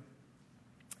years ago.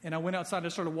 And I went outside, I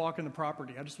started walking the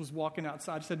property. I just was walking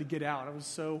outside, I just had to get out. I was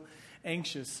so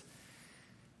anxious.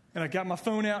 And I got my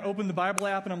phone out, opened the Bible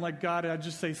app, and I'm like, God, I'd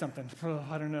just say something.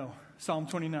 I don't know. Psalm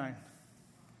 29.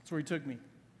 That's where he took me.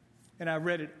 And I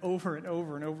read it over and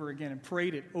over and over again and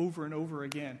prayed it over and over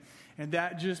again. And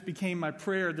that just became my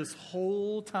prayer this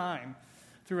whole time.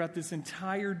 Throughout this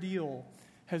entire deal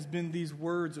has been these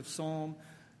words of Psalm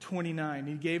 29.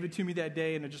 He gave it to me that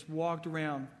day, and I just walked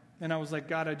around. And I was like,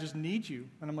 God, I just need you.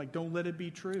 And I'm like, don't let it be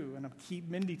true. And I'm keep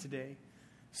Mindy today.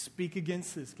 Speak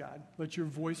against this, God. Let your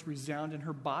voice resound in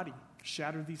her body.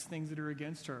 Shatter these things that are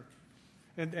against her.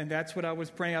 And that's what I was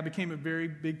praying. I became a very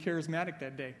big charismatic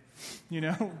that day. You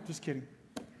know, just kidding.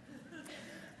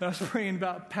 I was praying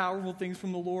about powerful things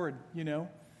from the Lord, you know.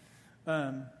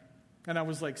 And I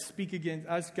was like,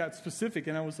 I got specific,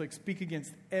 and I was like, speak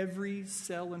against every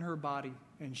cell in her body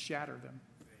and shatter them.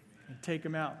 And take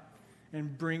them out.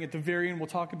 And bring, at the very end, we'll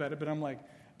talk about it, but I'm like,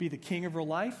 be the king of her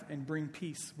life and bring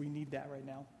peace. We need that right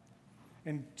now.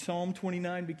 And Psalm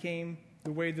 29 became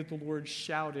the way that the Lord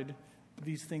shouted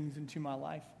these things into my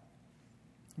life.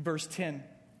 Verse 10.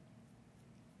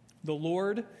 The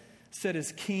Lord set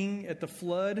as king at the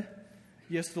flood.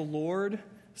 Yes, the Lord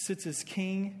sits as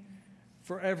king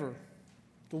forever.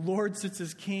 The Lord sits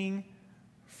as king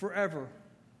forever.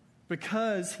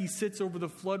 Because he sits over the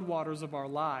floodwaters of our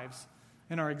lives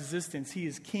and our existence. He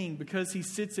is king. Because he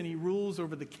sits and he rules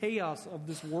over the chaos of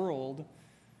this world,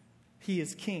 he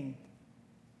is king.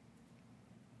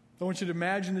 I want you to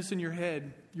imagine this in your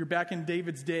head. You're back in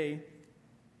David's day.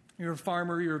 You're a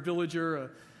farmer, you're a villager, a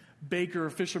baker,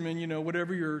 a fisherman, you know,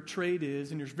 whatever your trade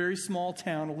is, in your very small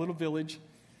town, a little village.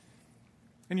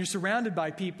 And you're surrounded by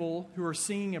people who are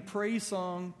singing a praise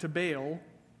song to Baal,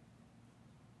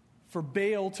 for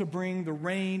Baal to bring the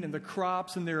rain and the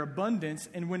crops and their abundance.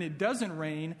 And when it doesn't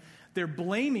rain, they're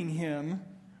blaming him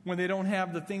when they don't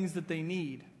have the things that they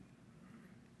need.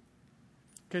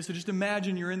 Okay, so just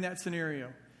imagine you're in that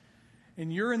scenario.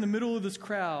 And you're in the middle of this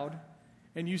crowd,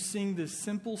 and you sing this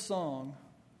simple song.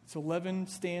 It's 11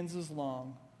 stanzas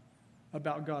long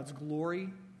about God's glory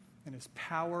and his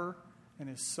power and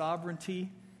his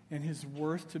sovereignty and his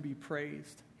worth to be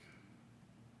praised.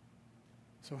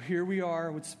 So here we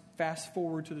are. Let's fast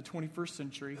forward to the 21st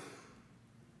century.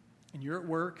 And you're at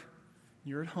work,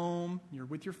 you're at home, you're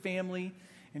with your family,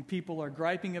 and people are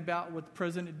griping about what the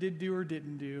president did do or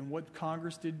didn't do, and what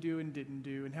Congress did do and didn't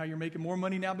do, and how you're making more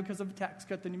money now because of a tax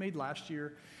cut than you made last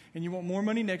year, and you want more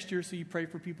money next year, so you pray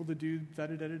for people to do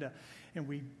da-da-da-da-da. And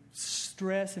we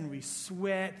stress and we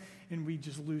sweat and we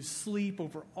just lose sleep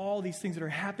over all these things that are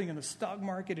happening in the stock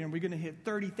market, and we're going to hit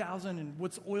 30,000, and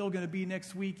what's oil going to be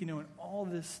next week, you know, and all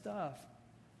this stuff.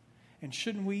 And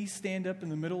shouldn't we stand up in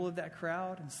the middle of that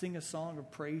crowd and sing a song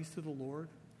of praise to the Lord?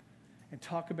 And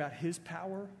talk about his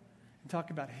power, and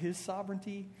talk about his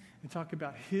sovereignty, and talk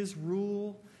about his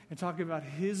rule, and talk about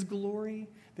his glory,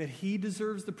 that he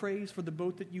deserves the praise for the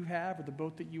boat that you have, or the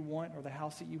boat that you want, or the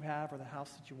house that you have, or the house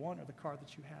that you want, or the car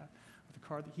that you have, or the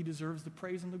car that he deserves the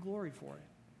praise and the glory for it.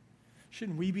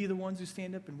 Shouldn't we be the ones who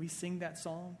stand up and we sing that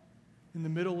song in the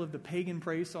middle of the pagan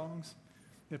praise songs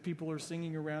that people are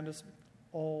singing around us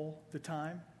all the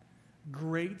time?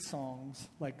 Great songs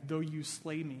like Though You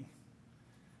Slay Me.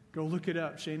 Go look it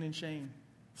up, Shane and Shane.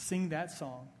 Sing that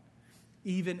song.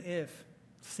 Even If.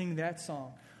 Sing that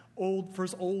song.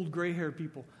 Old gray-haired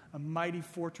people. A mighty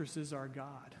fortress is our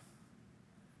God.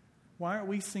 Why aren't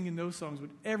we singing those songs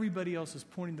when everybody else is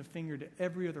pointing the finger to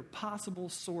every other possible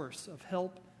source of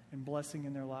help and blessing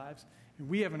in their lives? And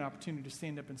we have an opportunity to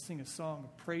stand up and sing a song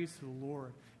of praise to the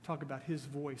Lord. Talk about his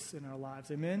voice in our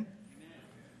lives. Amen? Amen.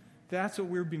 That's what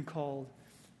we're being called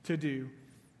to do.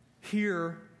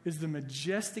 Here is the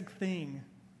majestic thing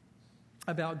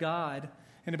about God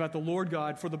and about the Lord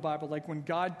God for the Bible. Like when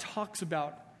God talks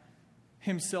about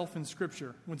himself in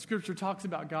Scripture, when Scripture talks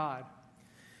about God,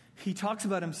 he talks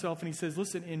about himself and he says,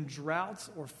 listen, in droughts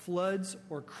or floods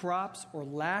or crops or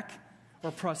lack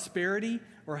or prosperity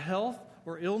or health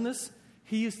or illness,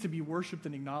 he is to be worshiped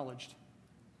and acknowledged.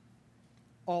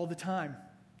 all the time.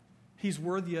 He's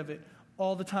worthy of it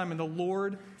all the time. And the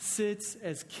Lord sits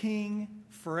as king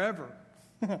forever.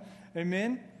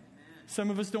 Amen? Some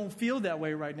of us don't feel that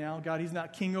way right now. God, he's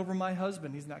not king over my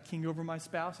husband. He's not king over my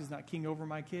spouse. He's not king over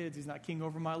my kids. He's not king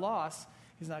over my loss.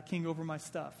 He's not king over my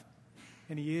stuff.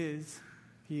 And he is.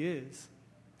 He is.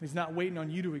 He's not waiting on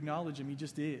you to acknowledge him. He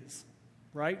just is.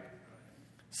 Right?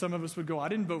 Some of us would go, I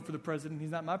didn't vote for the president.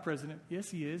 He's not my president. Yes,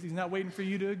 he is. He's not waiting for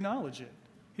you to acknowledge it.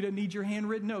 He doesn't need your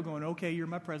handwritten note going, okay, you're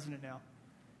my president now.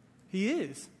 He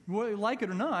is. Whether you like it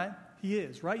or not, he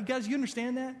is. Right? You guys, you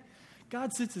understand that?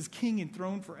 God sits as king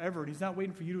enthroned forever, and he's not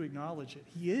waiting for you to acknowledge it.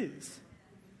 He is.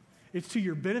 It's to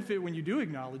your benefit when you do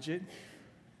acknowledge it,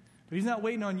 but he's not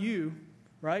waiting on you,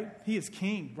 right? He is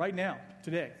king right now,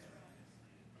 today.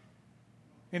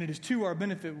 And it is to our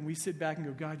benefit when we sit back and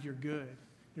go, God, you're good,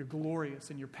 you're glorious,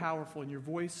 and you're powerful, and your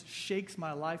voice shakes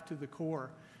my life to the core.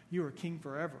 You are king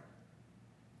forever.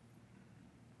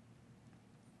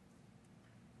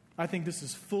 I think this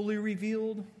is fully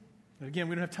revealed. And again,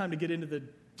 we don't have time to get into the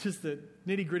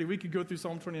nitty-gritty. We could go through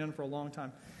Psalm 29 for a long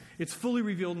time. It's fully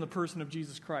revealed in the person of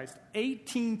Jesus Christ.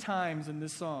 18 times in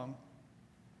this song,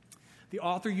 the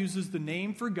author uses the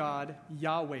name for God,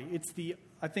 Yahweh. He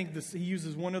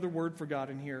uses one other word for God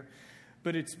in here,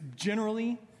 but it's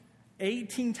generally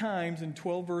 18 times in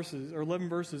 12 verses, or 11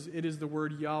 verses, it is the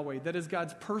word Yahweh. That is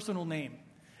God's personal name.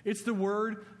 It's the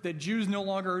word that Jews no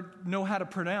longer know how to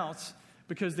pronounce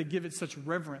because they give it such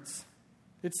reverence.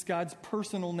 It's God's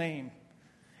personal name.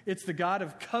 It's the God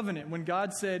of covenant. When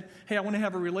God said, hey, I want to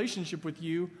have a relationship with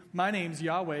you. My name's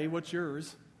Yahweh. What's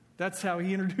yours? That's how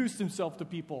he introduced himself to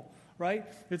people, right?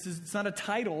 It's not a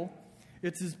title.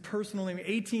 It's his personal name.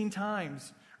 18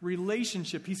 times.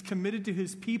 Relationship. He's committed to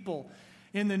his people.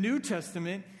 In the New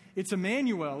Testament, it's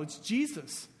Emmanuel. It's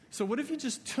Jesus. So what if you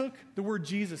just took the word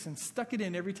Jesus and stuck it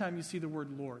in every time you see the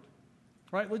word Lord?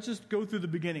 Right? Let's just go through the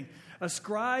beginning.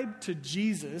 Ascribe to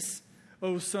Jesus,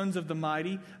 O sons of the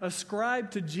mighty.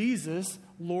 Ascribe to Jesus,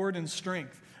 Lord and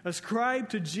strength. Ascribe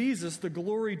to Jesus the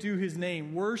glory due his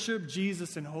name. Worship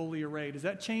Jesus in holy array. Does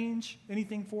that change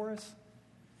anything for us?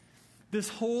 This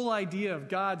whole idea of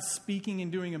God speaking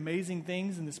and doing amazing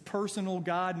things and this personal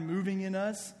God moving in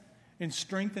us in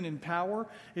strength and in power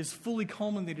is fully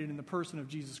culminated in the person of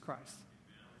Jesus Christ.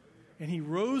 And he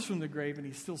rose from the grave and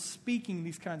he's still speaking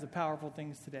these kinds of powerful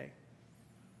things today.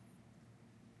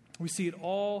 We see it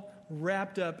all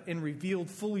wrapped up and revealed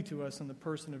fully to us in the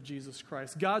person of Jesus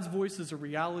Christ. God's voice is a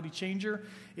reality changer.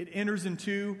 It enters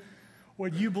into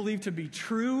what you believe to be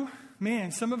true.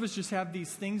 Man, some of us just have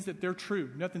these things that they're true.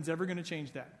 Nothing's ever going to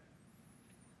change that.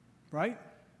 Right?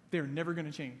 They're never going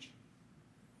to change.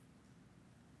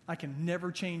 I can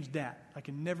never change that.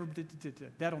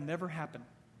 That'll never happen.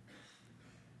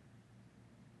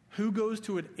 Who goes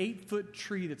to an 8-foot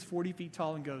tree that's 40 feet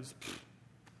tall and goes,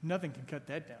 nothing can cut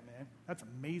that down, man. That's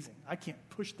amazing. I can't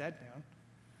push that down.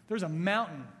 There's a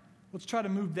mountain. Let's try to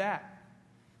move that.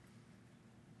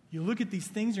 You look at these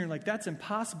things and you're like, that's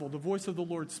impossible. The voice of the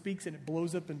Lord speaks and it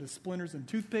blows up into splinters and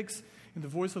toothpicks. And the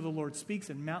voice of the Lord speaks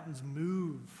and mountains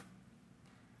move.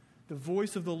 The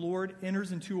voice of the Lord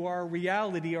enters into our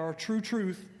reality, our true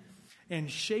truth,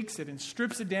 and shakes it and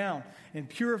strips it down and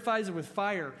purifies it with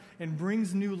fire and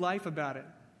brings new life about it.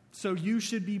 So you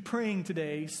should be praying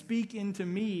today, speak into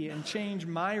me and change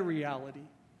my reality.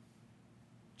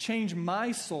 Change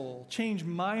my soul, change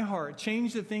my heart,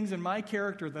 change the things in my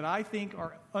character that I think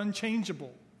are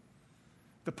unchangeable.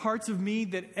 The parts of me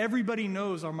that everybody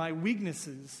knows are my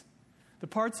weaknesses. The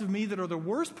parts of me that are the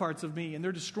worst parts of me, and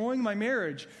they're destroying my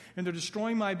marriage, and they're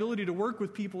destroying my ability to work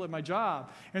with people at my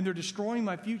job, and they're destroying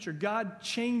my future. God,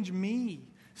 change me.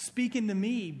 Speak into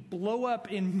me. Blow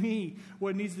up in me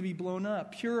what needs to be blown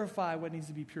up. Purify what needs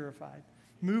to be purified.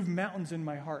 Move mountains in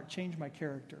my heart. Change my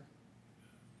character.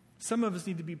 Some of us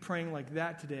need to be praying like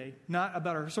that today, not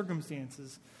about our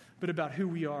circumstances, but about who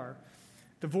we are.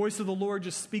 The voice of the Lord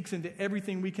just speaks into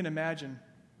everything we can imagine.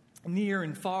 Near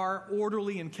and far,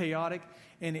 orderly and chaotic,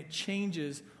 and it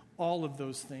changes all of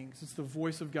those things. It's the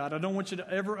voice of God. I don't want you to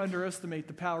ever underestimate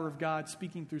the power of God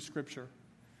speaking through Scripture.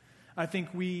 I think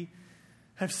we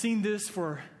have seen this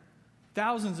for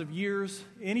thousands of years.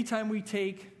 Anytime we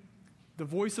take the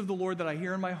voice of the Lord that I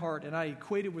hear in my heart and I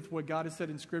equate it with what God has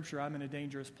said in Scripture, I'm in a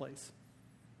dangerous place.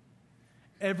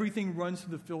 Everything runs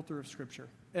through the filter of Scripture.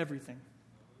 Everything.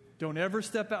 Don't ever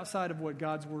step outside of what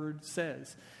God's Word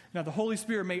says. Now, the Holy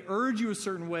Spirit may urge you a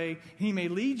certain way. He may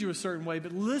lead you a certain way.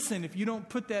 But listen, if you don't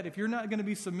put that, if you're not going to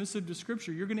be submissive to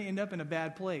Scripture, you're going to end up in a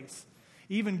bad place.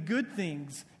 Even good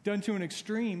things done to an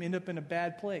extreme end up in a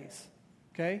bad place.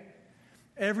 Okay?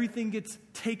 Everything gets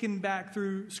taken back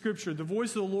through Scripture. The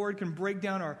voice of the Lord can break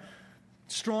down our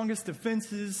strongest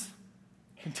defenses,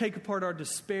 can take apart our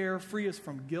despair, free us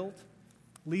from guilt,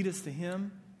 lead us to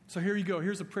Him. So here you go.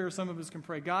 Here's a prayer some of us can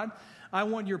pray. God, I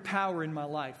want your power in my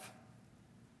life.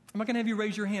 I'm not going to have you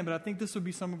raise your hand, but I think this would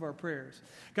be some of our prayers.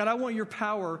 God, I want your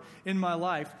power in my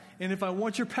life. And if I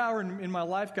want your power in my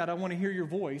life, God, I want to hear your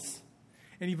voice.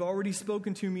 And you've already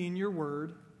spoken to me in your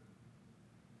word.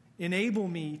 Enable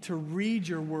me to read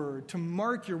your word, to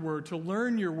mark your word, to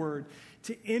learn your word,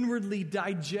 to inwardly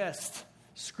digest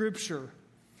Scripture.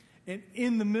 And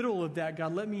in the middle of that,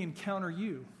 God, let me encounter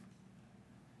you.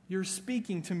 You're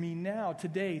speaking to me now,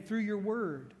 today, through your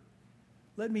word.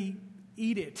 Let me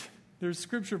eat it. There's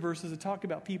Scripture verses that talk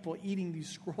about people eating these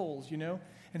scrolls,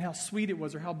 and how sweet it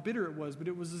was or how bitter it was, but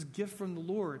it was this gift from the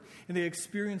Lord, and they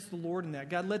experienced the Lord in that.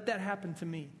 God, let that happen to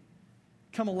me.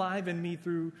 Come alive in me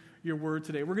through your word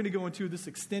today. We're going to go into this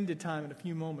extended time in a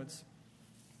few moments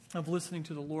of listening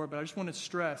to the Lord, but I just want to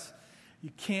stress,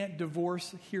 you can't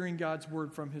divorce hearing God's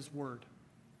word from his word.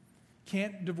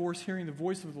 Can't divorce hearing the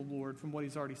voice of the Lord from what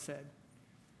he's already said.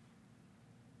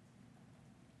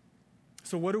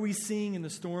 So what are we seeing in the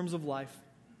storms of life?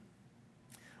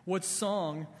 What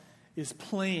song is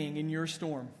playing in your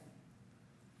storm?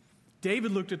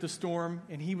 David looked at the storm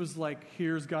and he was like,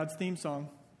 here's God's theme song.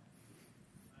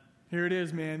 Here it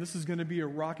is, man. This is going to be a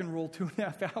rock and roll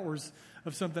 2.5 hours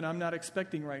of something I'm not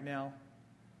expecting right now.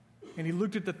 And he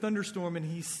looked at the thunderstorm and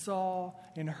he saw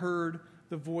and heard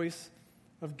the voice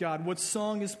of God. What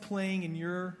song is playing in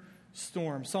your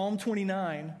storm? Psalm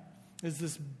 29 is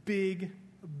this big,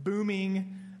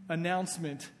 booming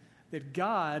announcement that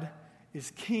God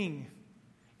is King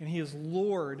and He is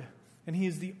Lord and He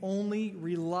is the only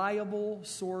reliable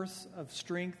source of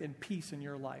strength and peace in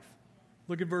your life.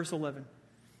 Look at verse 11.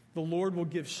 The Lord will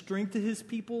give strength to His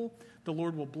people. The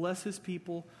Lord will bless His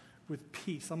people with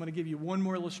peace. I'm going to give you one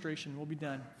more illustration. We'll be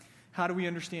done. How do we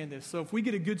understand this? So if we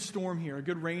get a good storm here, a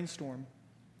good rainstorm,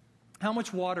 how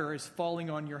much water is falling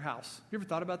on your house? You ever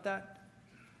thought about that?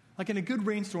 Like in a good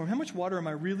rainstorm, how much water am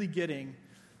I really getting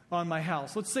on my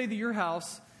house? Let's say that your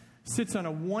house sits on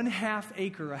a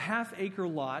 1/2 acre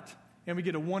lot, and we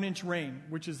get a 1-inch rain,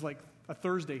 which is like a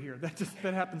Thursday here.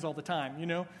 That happens all the time,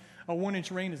 A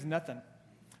 1-inch rain is nothing.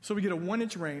 So we get a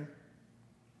 1-inch rain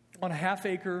on a 1/2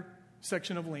 acre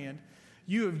section of land.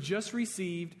 You have just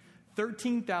received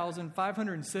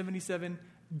 13,577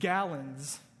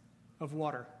 gallons of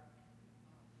water.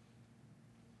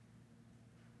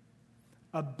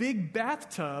 A big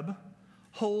bathtub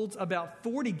holds about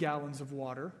 40 gallons of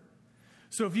water.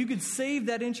 So if you could save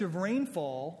that inch of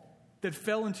rainfall that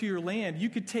fell into your land, you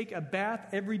could take a bath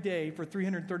every day for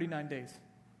 339 days.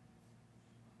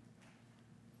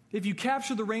 If you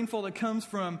capture the rainfall that comes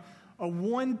from a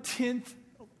 1/10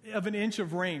 of an inch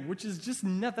of rain, which is just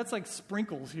nothing, that's like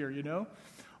sprinkles here,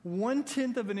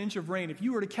 1/10 of an inch of rain, if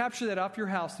you were to capture that off your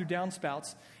house through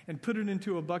downspouts and put it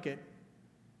into a bucket,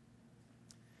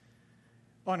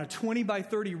 on a 20 by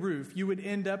 30 roof, you would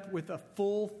end up with a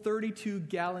full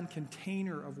 32-gallon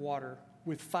container of water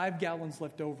with 5 gallons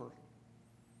left over.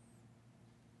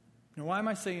 Now, why am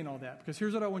I saying all that? Because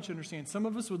here's what I want you to understand. Some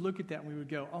of us would look at that and we would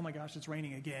go, oh my gosh, it's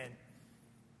raining again.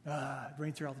 It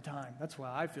rains here all the time. That's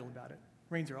why I feel about it.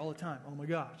 It rains here all the time. Oh my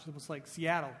gosh. It was like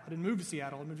Seattle. I didn't move to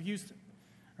Seattle. I moved to Houston.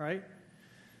 All right?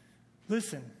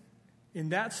 Listen, in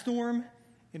that storm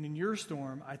and in your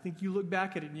storm, I think you look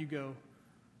back at it and you go,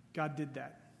 God did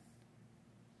that.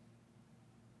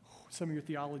 Some of your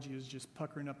theology is just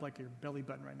puckering up like your belly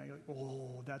button right now. You're like,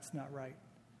 oh, that's not right.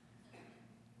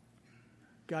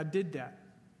 God did that.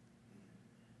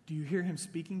 Do you hear Him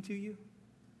speaking to you?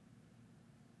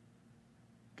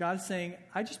 God's saying,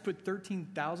 I just put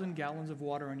 13,000 gallons of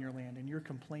water on your land and you're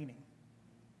complaining.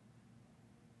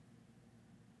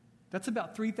 That's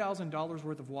about $3,000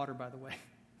 worth of water, by the way,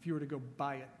 if you were to go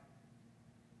buy it.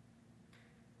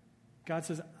 God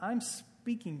says, I'm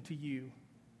speaking to you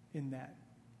in that.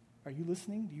 Are you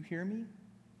listening? Do you hear me?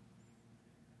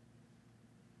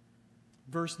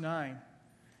 Verse 9,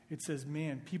 it says,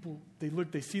 man, people,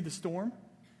 they see the storm,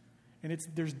 and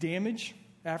there's damage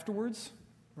afterwards,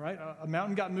 right? A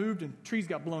mountain got moved and trees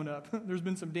got blown up. There's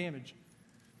been some damage.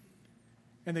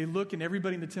 And they look, and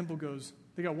everybody in the temple goes,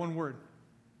 they got one word,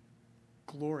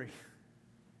 glory.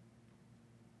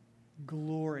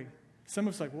 Glory. Some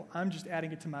of us are like, well, I'm just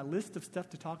adding it to my list of stuff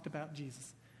to talk about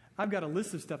Jesus. I've got a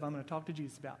list of stuff I'm going to talk to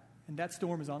Jesus about. And that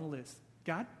storm is on the list.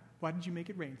 God, why did you make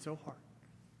it rain so hard?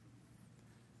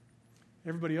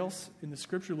 Everybody else in the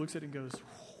Scripture looks at it and goes,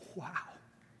 wow.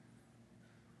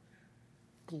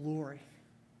 Glory.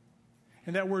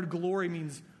 And that word glory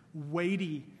means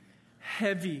weighty,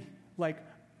 heavy, like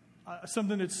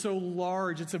something that's so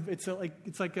large.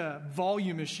 It's like a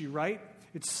volume issue, right?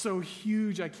 It's so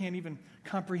huge, I can't even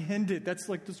comprehend it. That's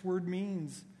like this word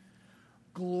means.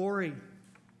 Glory.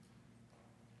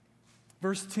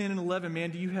 Verse 10 and 11,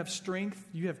 man, do you have strength?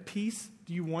 Do you have peace?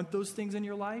 Do you want those things in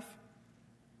your life?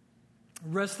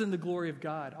 Rest in the glory of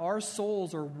God. Our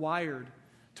souls are wired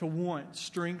to want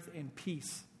strength and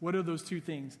peace. What are those two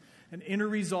things? An inner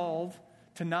resolve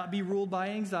to not be ruled by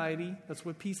anxiety. That's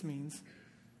what peace means.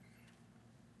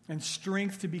 And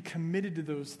strength to be committed to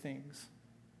those things.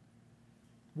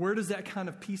 Where does that kind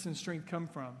of peace and strength come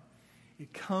from?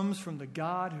 It comes from the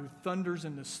God who thunders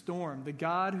in the storm, the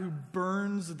God who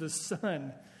burns the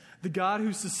sun, the God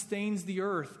who sustains the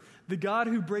earth, the God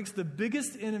who breaks the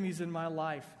biggest enemies in my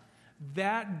life.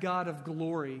 That God of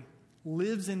glory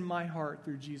lives in my heart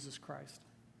through Jesus Christ.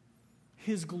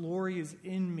 His glory is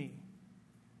in me.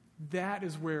 That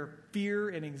is where fear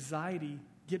and anxiety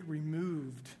get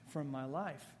removed from my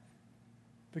life,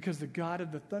 because the God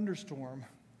of the thunderstorm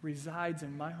resides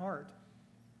in my heart.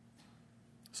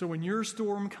 So when your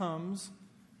storm comes,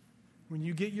 when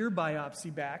you get your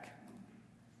biopsy back,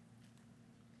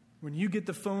 when you get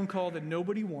the phone call that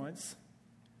nobody wants,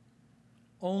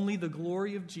 only the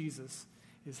glory of Jesus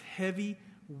is heavy,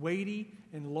 weighty,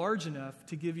 and large enough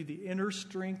to give you the inner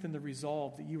strength and the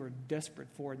resolve that you are desperate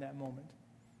for in that moment.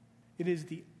 It is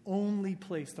the only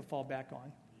place to fall back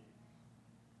on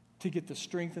to get the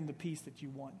strength and the peace that you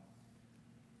want.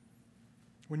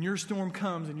 When your storm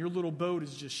comes and your little boat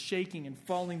is just shaking and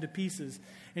falling to pieces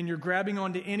and you're grabbing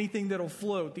onto anything that'll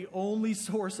float, the only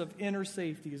source of inner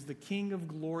safety is the King of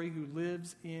glory who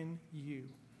lives in you.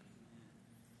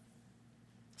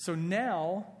 So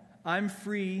now I'm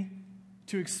free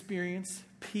to experience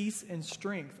peace and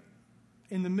strength.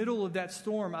 In the middle of that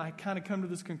storm, I kind of come to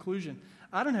this conclusion.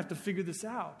 I don't have to figure this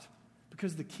out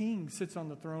because the King sits on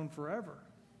the throne forever.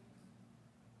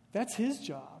 That's his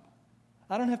job.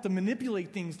 I don't have to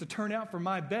manipulate things to turn out for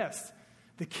my best.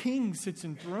 The King sits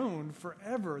enthroned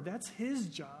forever. That's his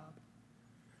job.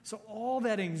 So all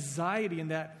that anxiety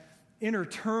and that inner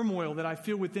turmoil that I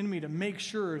feel within me to make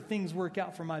sure things work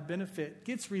out for my benefit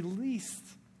gets released,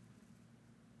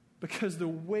 because the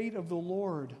weight of the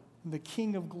Lord, the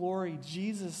King of glory,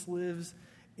 Jesus, lives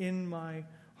in my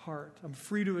heart. I'm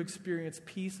free to experience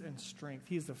peace and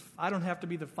strength. I don't have to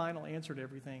be the final answer to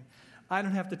everything. I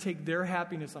don't have to take their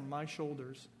happiness on my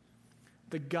shoulders.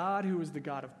 The God who is the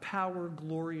God of power,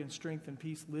 glory, and strength and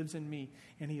peace lives in me,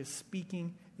 and he is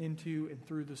speaking into and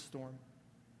through the storm.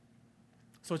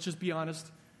 So let's just be honest.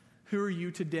 Who are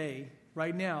you today?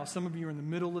 Right now, some of you are in the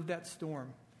middle of that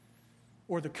storm.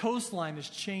 Or the coastline has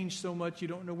changed so much you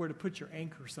don't know where to put your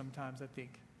anchor sometimes, I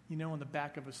think. On the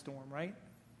back of a storm, right?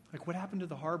 Like, what happened to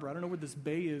the harbor? I don't know where this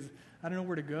bay is. I don't know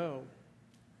where to go.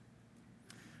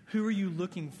 Who are you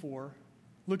looking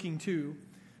to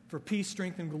for peace,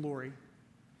 strength, and glory?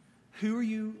 Who are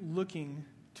you looking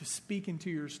to speak into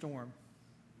your storm?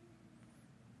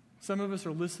 Some of us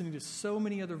are listening to so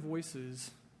many other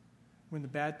voices when the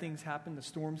bad things happen, the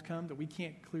storms come, that we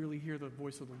can't clearly hear the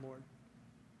voice of the Lord.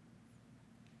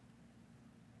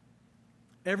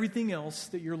 Everything else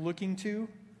that you're looking to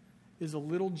is a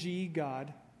little g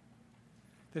God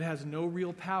that has no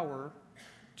real power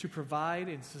to provide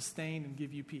and sustain and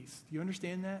give you peace. Do you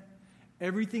understand that?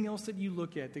 Everything else that you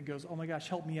look at that goes, oh my gosh,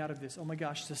 help me out of this. Oh my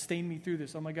gosh, sustain me through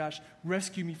this. Oh my gosh,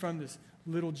 rescue me from this.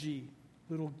 Little g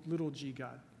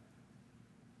God.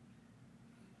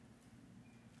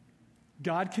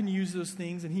 God can use those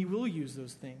things, and he will use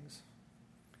those things.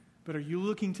 But are you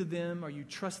looking to them? Are you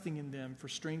trusting in them for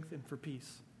strength and for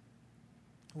peace?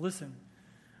 Listen,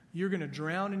 you're going to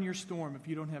drown in your storm if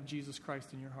you don't have Jesus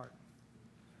Christ in your heart.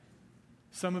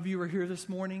 Some of you are here this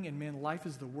morning, and man, life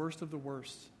is the worst of the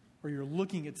worst. Or you're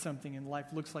looking at something, and life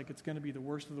looks like it's going to be the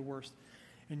worst of the worst.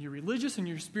 And you're religious and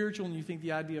you're spiritual, and you think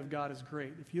the idea of God is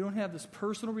great. If you don't have this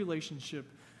personal relationship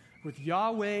with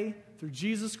Yahweh through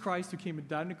Jesus Christ, who came and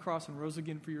died on the cross and rose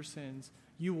again for your sins,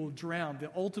 you will drown.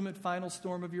 The ultimate final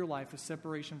storm of your life is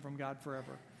separation from God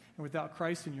forever. And without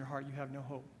Christ in your heart, you have no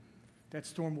hope. That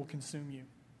storm will consume you.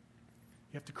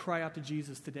 You have to cry out to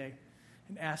Jesus today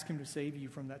and ask him to save you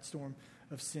from that storm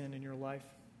of sin in your life.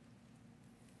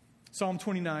 Psalm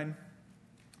 29,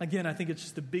 again, I think it's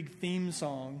just a big theme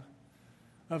song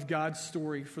of God's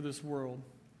story for this world.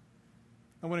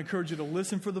 I want to encourage you to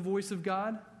listen for the voice of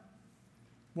God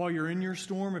while you're in your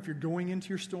storm, if you're going into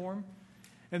your storm.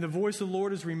 And the voice of the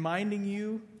Lord is reminding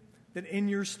you that in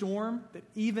your storm, that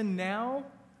even now,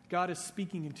 God is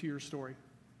speaking into your story.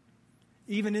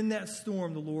 Even in that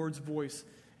storm, the Lord's voice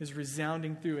is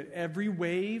resounding through it. Every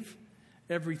wave,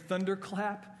 every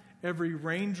thunderclap, every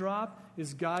raindrop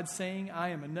is God saying, I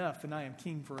am enough and I am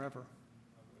king forever.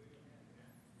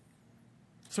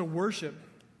 So worship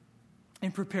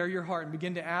and prepare your heart and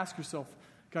begin to ask yourself,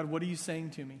 God, what are you saying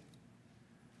to me?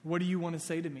 What do you want to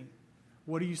say to me?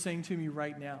 What are you saying to me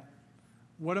right now?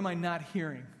 What am I not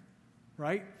hearing?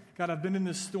 Right? God, I've been in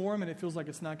this storm and it feels like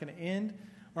it's not going to end.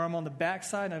 Or I'm on the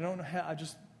backside and I don't know how, I'm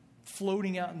just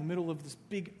floating out in the middle of this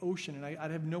big ocean and I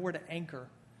have nowhere to anchor.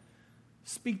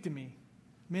 Speak to me.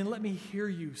 Man, let me hear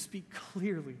you speak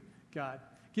clearly, God.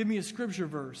 Give me a scripture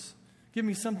verse. Give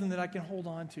me something that I can hold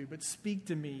on to, but speak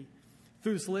to me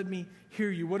through this. Let me hear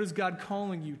you. What is God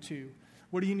calling you to?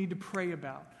 What do you need to pray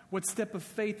about? What step of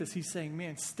faith is he saying,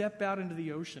 man, step out into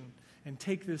the ocean and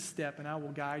take this step and I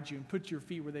will guide you and put your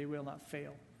feet where they will not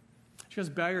fail. You guys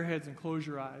bow your heads and close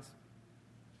your eyes.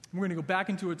 We're going to go back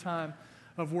into a time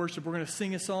of worship. We're going to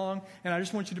sing a song, and I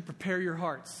just want you to prepare your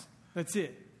hearts. That's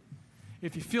it.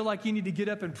 If you feel like you need to get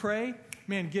up and pray,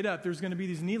 man, get up. There's going to be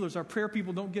these kneelers. Our prayer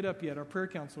people don't get up yet. Our prayer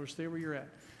counselors, stay where you're at.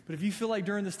 But if you feel like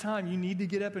during this time you need to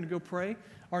get up and go pray,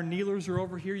 our kneelers are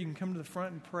over here. You can come to the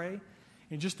front and pray.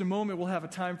 In just a moment, we'll have a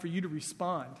time for you to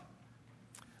respond.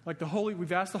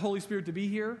 We've asked the Holy Spirit to be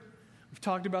here. We've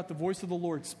talked about the voice of the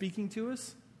Lord speaking to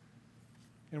us.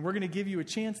 And we're going to give you a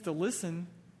chance to listen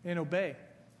and obey.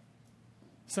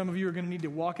 Some of you are going to need to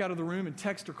walk out of the room and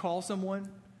text or call someone.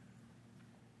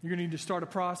 You're going to need to start a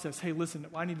process. Hey, listen,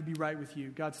 I need to be right with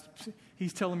you.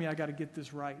 He's telling me I got to get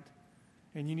this right.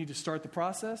 And you need to start the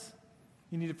process.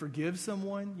 You need to forgive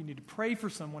someone. You need to pray for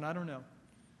someone. I don't know.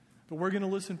 But we're going to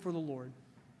listen for the Lord.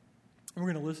 And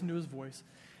we're going to listen to his voice.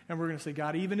 And we're going to say,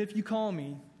 God, even if you call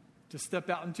me to step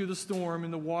out into the storm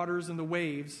and the waters and the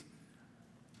waves,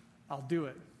 I'll do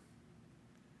it.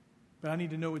 But I need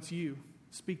to know it's you.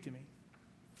 Speak to me.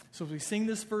 So as we sing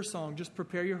this first song, just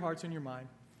prepare your hearts and your mind.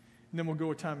 And then we'll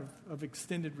go a time of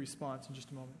extended response in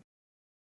just a moment.